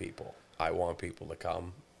welcome people. I want people to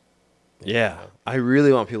come. Yeah, I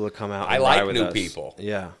really want people to come out. I and like ride with new us. people.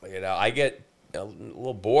 Yeah, I get a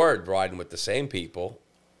little bored riding with the same people,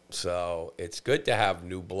 so it's good to have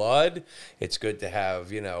new blood. It's good to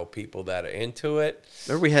have people that are into it.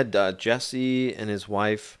 Remember we had Jesse and his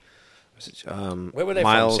wife. Where were they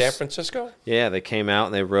Miles, from? San Francisco? Yeah, they came out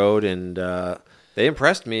and they rode, and they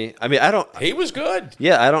impressed me. I mean, I don't. He was good.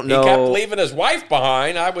 Yeah, I don't know. He kept leaving his wife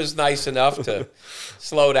behind. I was nice enough to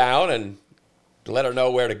slow down and let her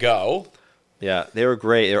know where to go. Yeah, they were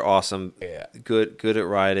great. They're awesome. Yeah, good at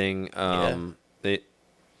riding.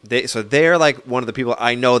 So they're like one of the people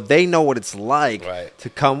I know. They know what it's like to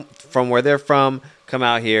come from where they're from, come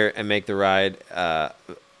out here and make the ride.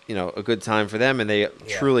 A good time for them, and they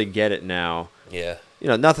truly get it now. Yeah.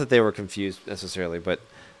 Not that they were confused necessarily, but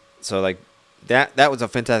so like that was a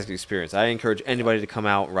fantastic experience. I encourage anybody to come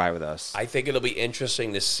out and ride with us. I think it'll be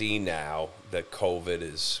interesting to see now that COVID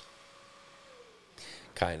is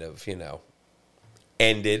kind of,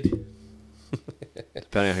 ended.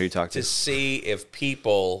 Depending on who you talk to see if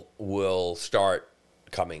people will start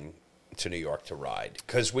coming to New York to ride.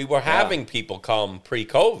 Because we were having people come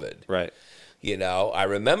pre-COVID. Right. I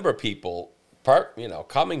remember people,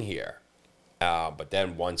 coming here. But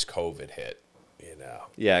then once COVID hit,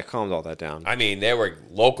 Yeah, it calmed all that down. I mean, there were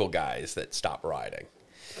local guys that stopped riding.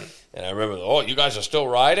 And I remember, you guys are still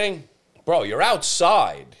riding? Bro, you're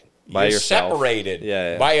outside. By you're yourself.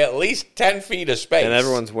 separated by at least 10 feet of space. And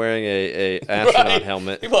everyone's wearing a astronaut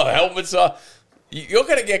helmet. People have helmets on. You're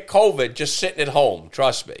going to get COVID just sitting at home,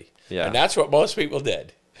 trust me. Yeah. And that's what most people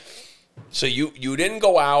did. So you didn't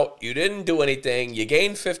go out, you didn't do anything, you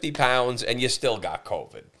gained 50 pounds, and you still got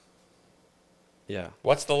COVID. Yeah.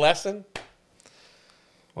 What's the lesson?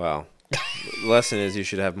 Well, the lesson is you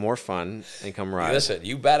should have more fun and come ride. Listen,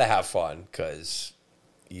 you better have fun because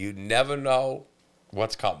you never know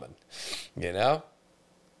what's coming.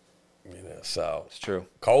 So It's true.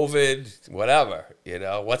 COVID, whatever.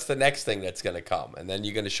 What's the next thing that's going to come? And then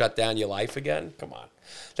you're going to shut down your life again? Come on.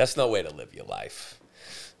 That's no way to live your life.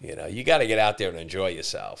 You got to get out there and enjoy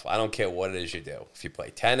yourself. I don't care what it is you do. If you play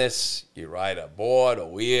tennis, you ride a board, a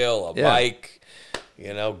wheel, a bike,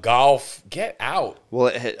 golf, get out.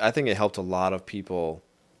 Well, I think it helped a lot of people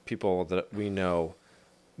that we know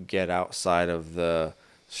get outside of the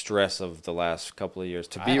stress of the last couple of years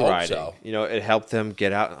to be riding. So. It helped them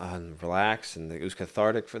get out and relax, and it was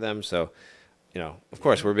cathartic for them. So, of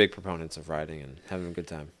course, we're big proponents of riding and having a good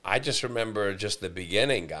time. I just remember the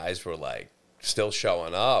beginning, guys were like, still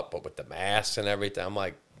showing up, but with the masks and everything. I'm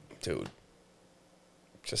like, dude,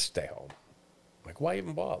 just stay home. Like, why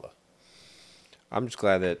even bother? I'm just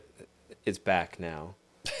glad that it's back now,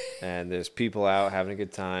 and there's people out having a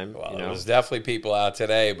good time. Well, there was definitely people out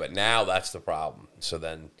today, but now that's the problem. So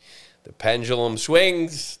then the pendulum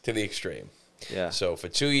swings to the extreme. Yeah. So for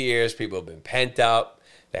 2 years, people have been pent up.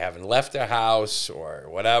 They haven't left their house or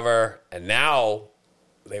whatever, and now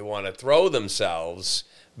they want to throw themselves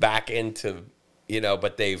back into,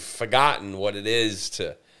 but they've forgotten what it is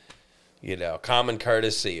to, common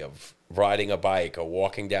courtesy of riding a bike or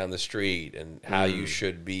walking down the street and how you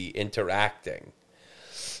should be interacting.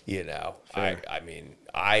 I mean,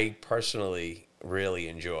 I personally really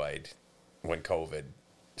enjoyed when COVID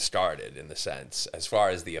started, in the sense, as far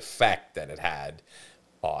as the effect that it had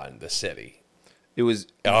on the city. It was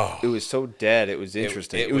Oh. it was so dead. It was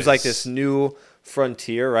interesting. it It was like was- this new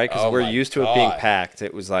frontier, right? Because Oh we're my used to it being God. packed.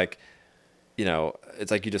 It was like,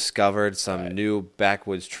 it's like you discovered some new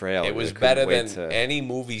backwoods trail. It was I couldn't better wait than any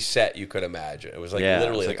movie set you could imagine. It was like Yeah, it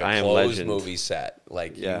literally was like like I a Am closed Legend. movie set.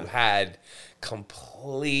 Like Yeah. you had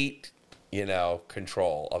complete,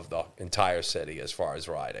 control of the entire city as far as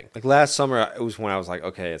riding. Like last summer, it was when I was like,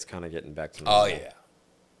 okay, it's kind of getting back to normal.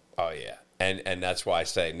 Oh yeah. And that's why I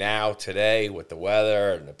say now, today, with the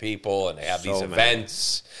weather and the people, and they have these So many.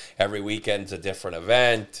 events. Every weekend's a different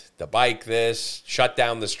event. The bike this, shut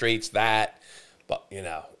down the streets that. But,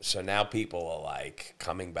 so now people are like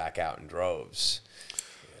coming back out in droves.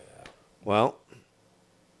 Well,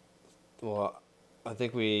 I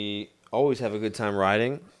think we always have a good time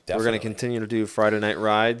riding. We're going Definitely. to continue to do Friday night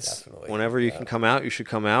rides. Definitely, Whenever you can come out, you should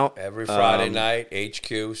come out. Every Friday night,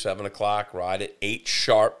 HQ, 7 o'clock, ride at 8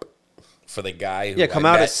 sharp for the guy who Yeah, come I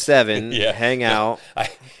out met. at 7, Yeah. hang out.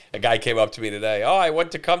 A guy came up to me today. Oh, I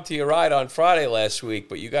went to come to your ride on Friday last week,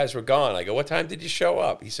 but you guys were gone. I go, what time did you show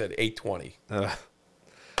up? He said 8:20.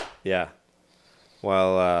 Yeah.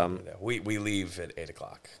 Well, We leave at 8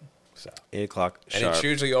 o'clock. So 8 o'clock and sharp. it's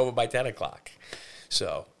usually over by 10 o'clock.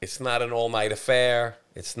 So it's not an all-night affair.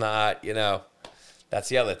 It's not, that's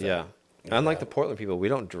the other thing. Yeah. Unlike the Portland people, we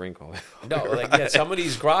don't drink all No, some of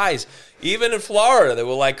these guys, even in Florida, they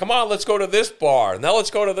were like, come on, let's go to this bar. Now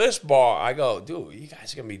let's go to this bar. I go, dude, you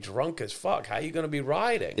guys are going to be drunk as fuck. How are you going to be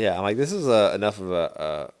riding? Yeah, I'm like, this is enough of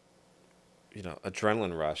a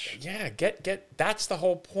adrenaline rush. Yeah, that's the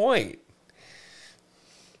whole point.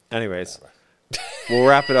 Anyways, we'll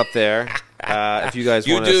wrap it up there. If you guys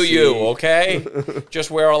You want to do see, you, okay?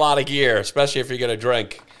 Just wear a lot of gear, especially if you're going to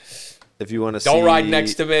drink. if you want to see, Don't ride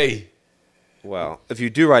next to me. Well, if you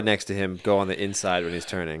do ride next to him, go on the inside when he's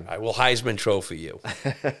turning. I will Heisman Trophy you.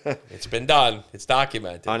 It's been done. It's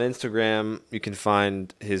documented. On Instagram, you can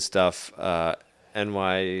find his stuff.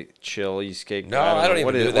 NY Chill, you skate. No, I don't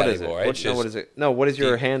even do that what is anymore. It? It's What just is it? No, what is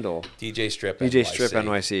your handle? DJ Strip DJ NYC. Strip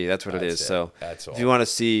NYC. That's what it That's is. it. So That's all. if you want to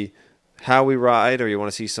see how we ride, or you want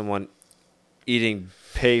to see someone eating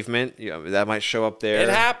pavement, that might show up there. It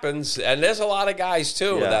happens, and there's a lot of guys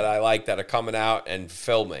too Yeah. that I like that are coming out and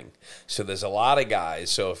filming. So there's a lot of guys.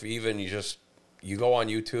 So if even you go on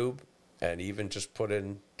YouTube and even just put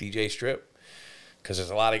in DJ Strip, because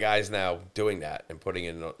there's a lot of guys now doing that and putting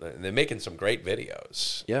in, and they're making some great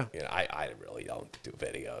videos. Yeah. I really don't do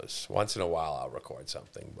videos. Once in a while I'll record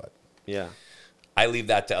something, but Yeah, I leave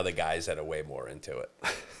that to other guys that are way more into it.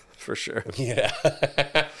 for sure. Yeah.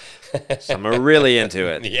 Some are really into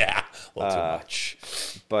it. Yeah. A little too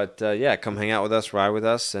much. But yeah, come hang out with us, ride with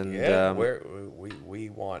us, and Yeah, we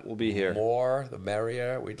want we'll be here. more, the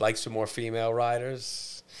merrier. We'd like some more female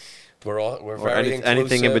riders. We're or very inclusive.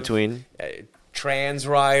 anything in between. Trans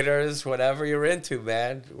riders, whatever you're into,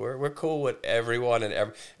 man. We're cool with everyone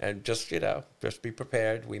and just just be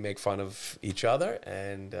prepared. We make fun of each other,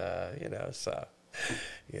 and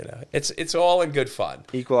it's all in good fun.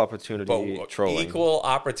 Equal opportunity But trolling. equal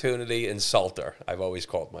opportunity insulter. I've always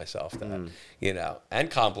called myself that, and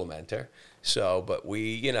complimenter. So, but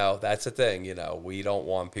we, that's the thing, we don't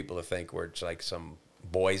want people to think we're just like some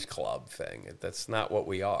boys club thing. That's not what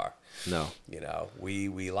we are. No.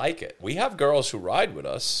 We like it. We have girls who ride with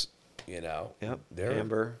us, Yep. They're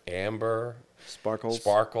Amber,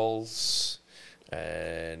 Sparkles.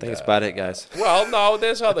 and I think it's about it, guys. well, no,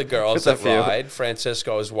 there's other girls There's a that few. ride.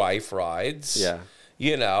 Francisco's wife rides. Yeah.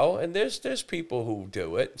 And there's people who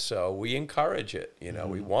do it, so we encourage it.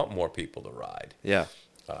 We want more people to ride. Yeah.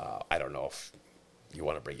 I don't know if you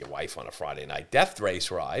want to bring your wife on a Friday night death race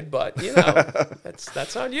ride, but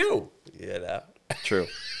that's on you. True.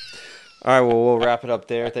 All right, well, we'll wrap it up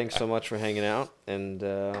there. Thanks so much for hanging out, and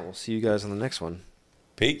we'll see you guys on the next one.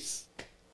 Peace.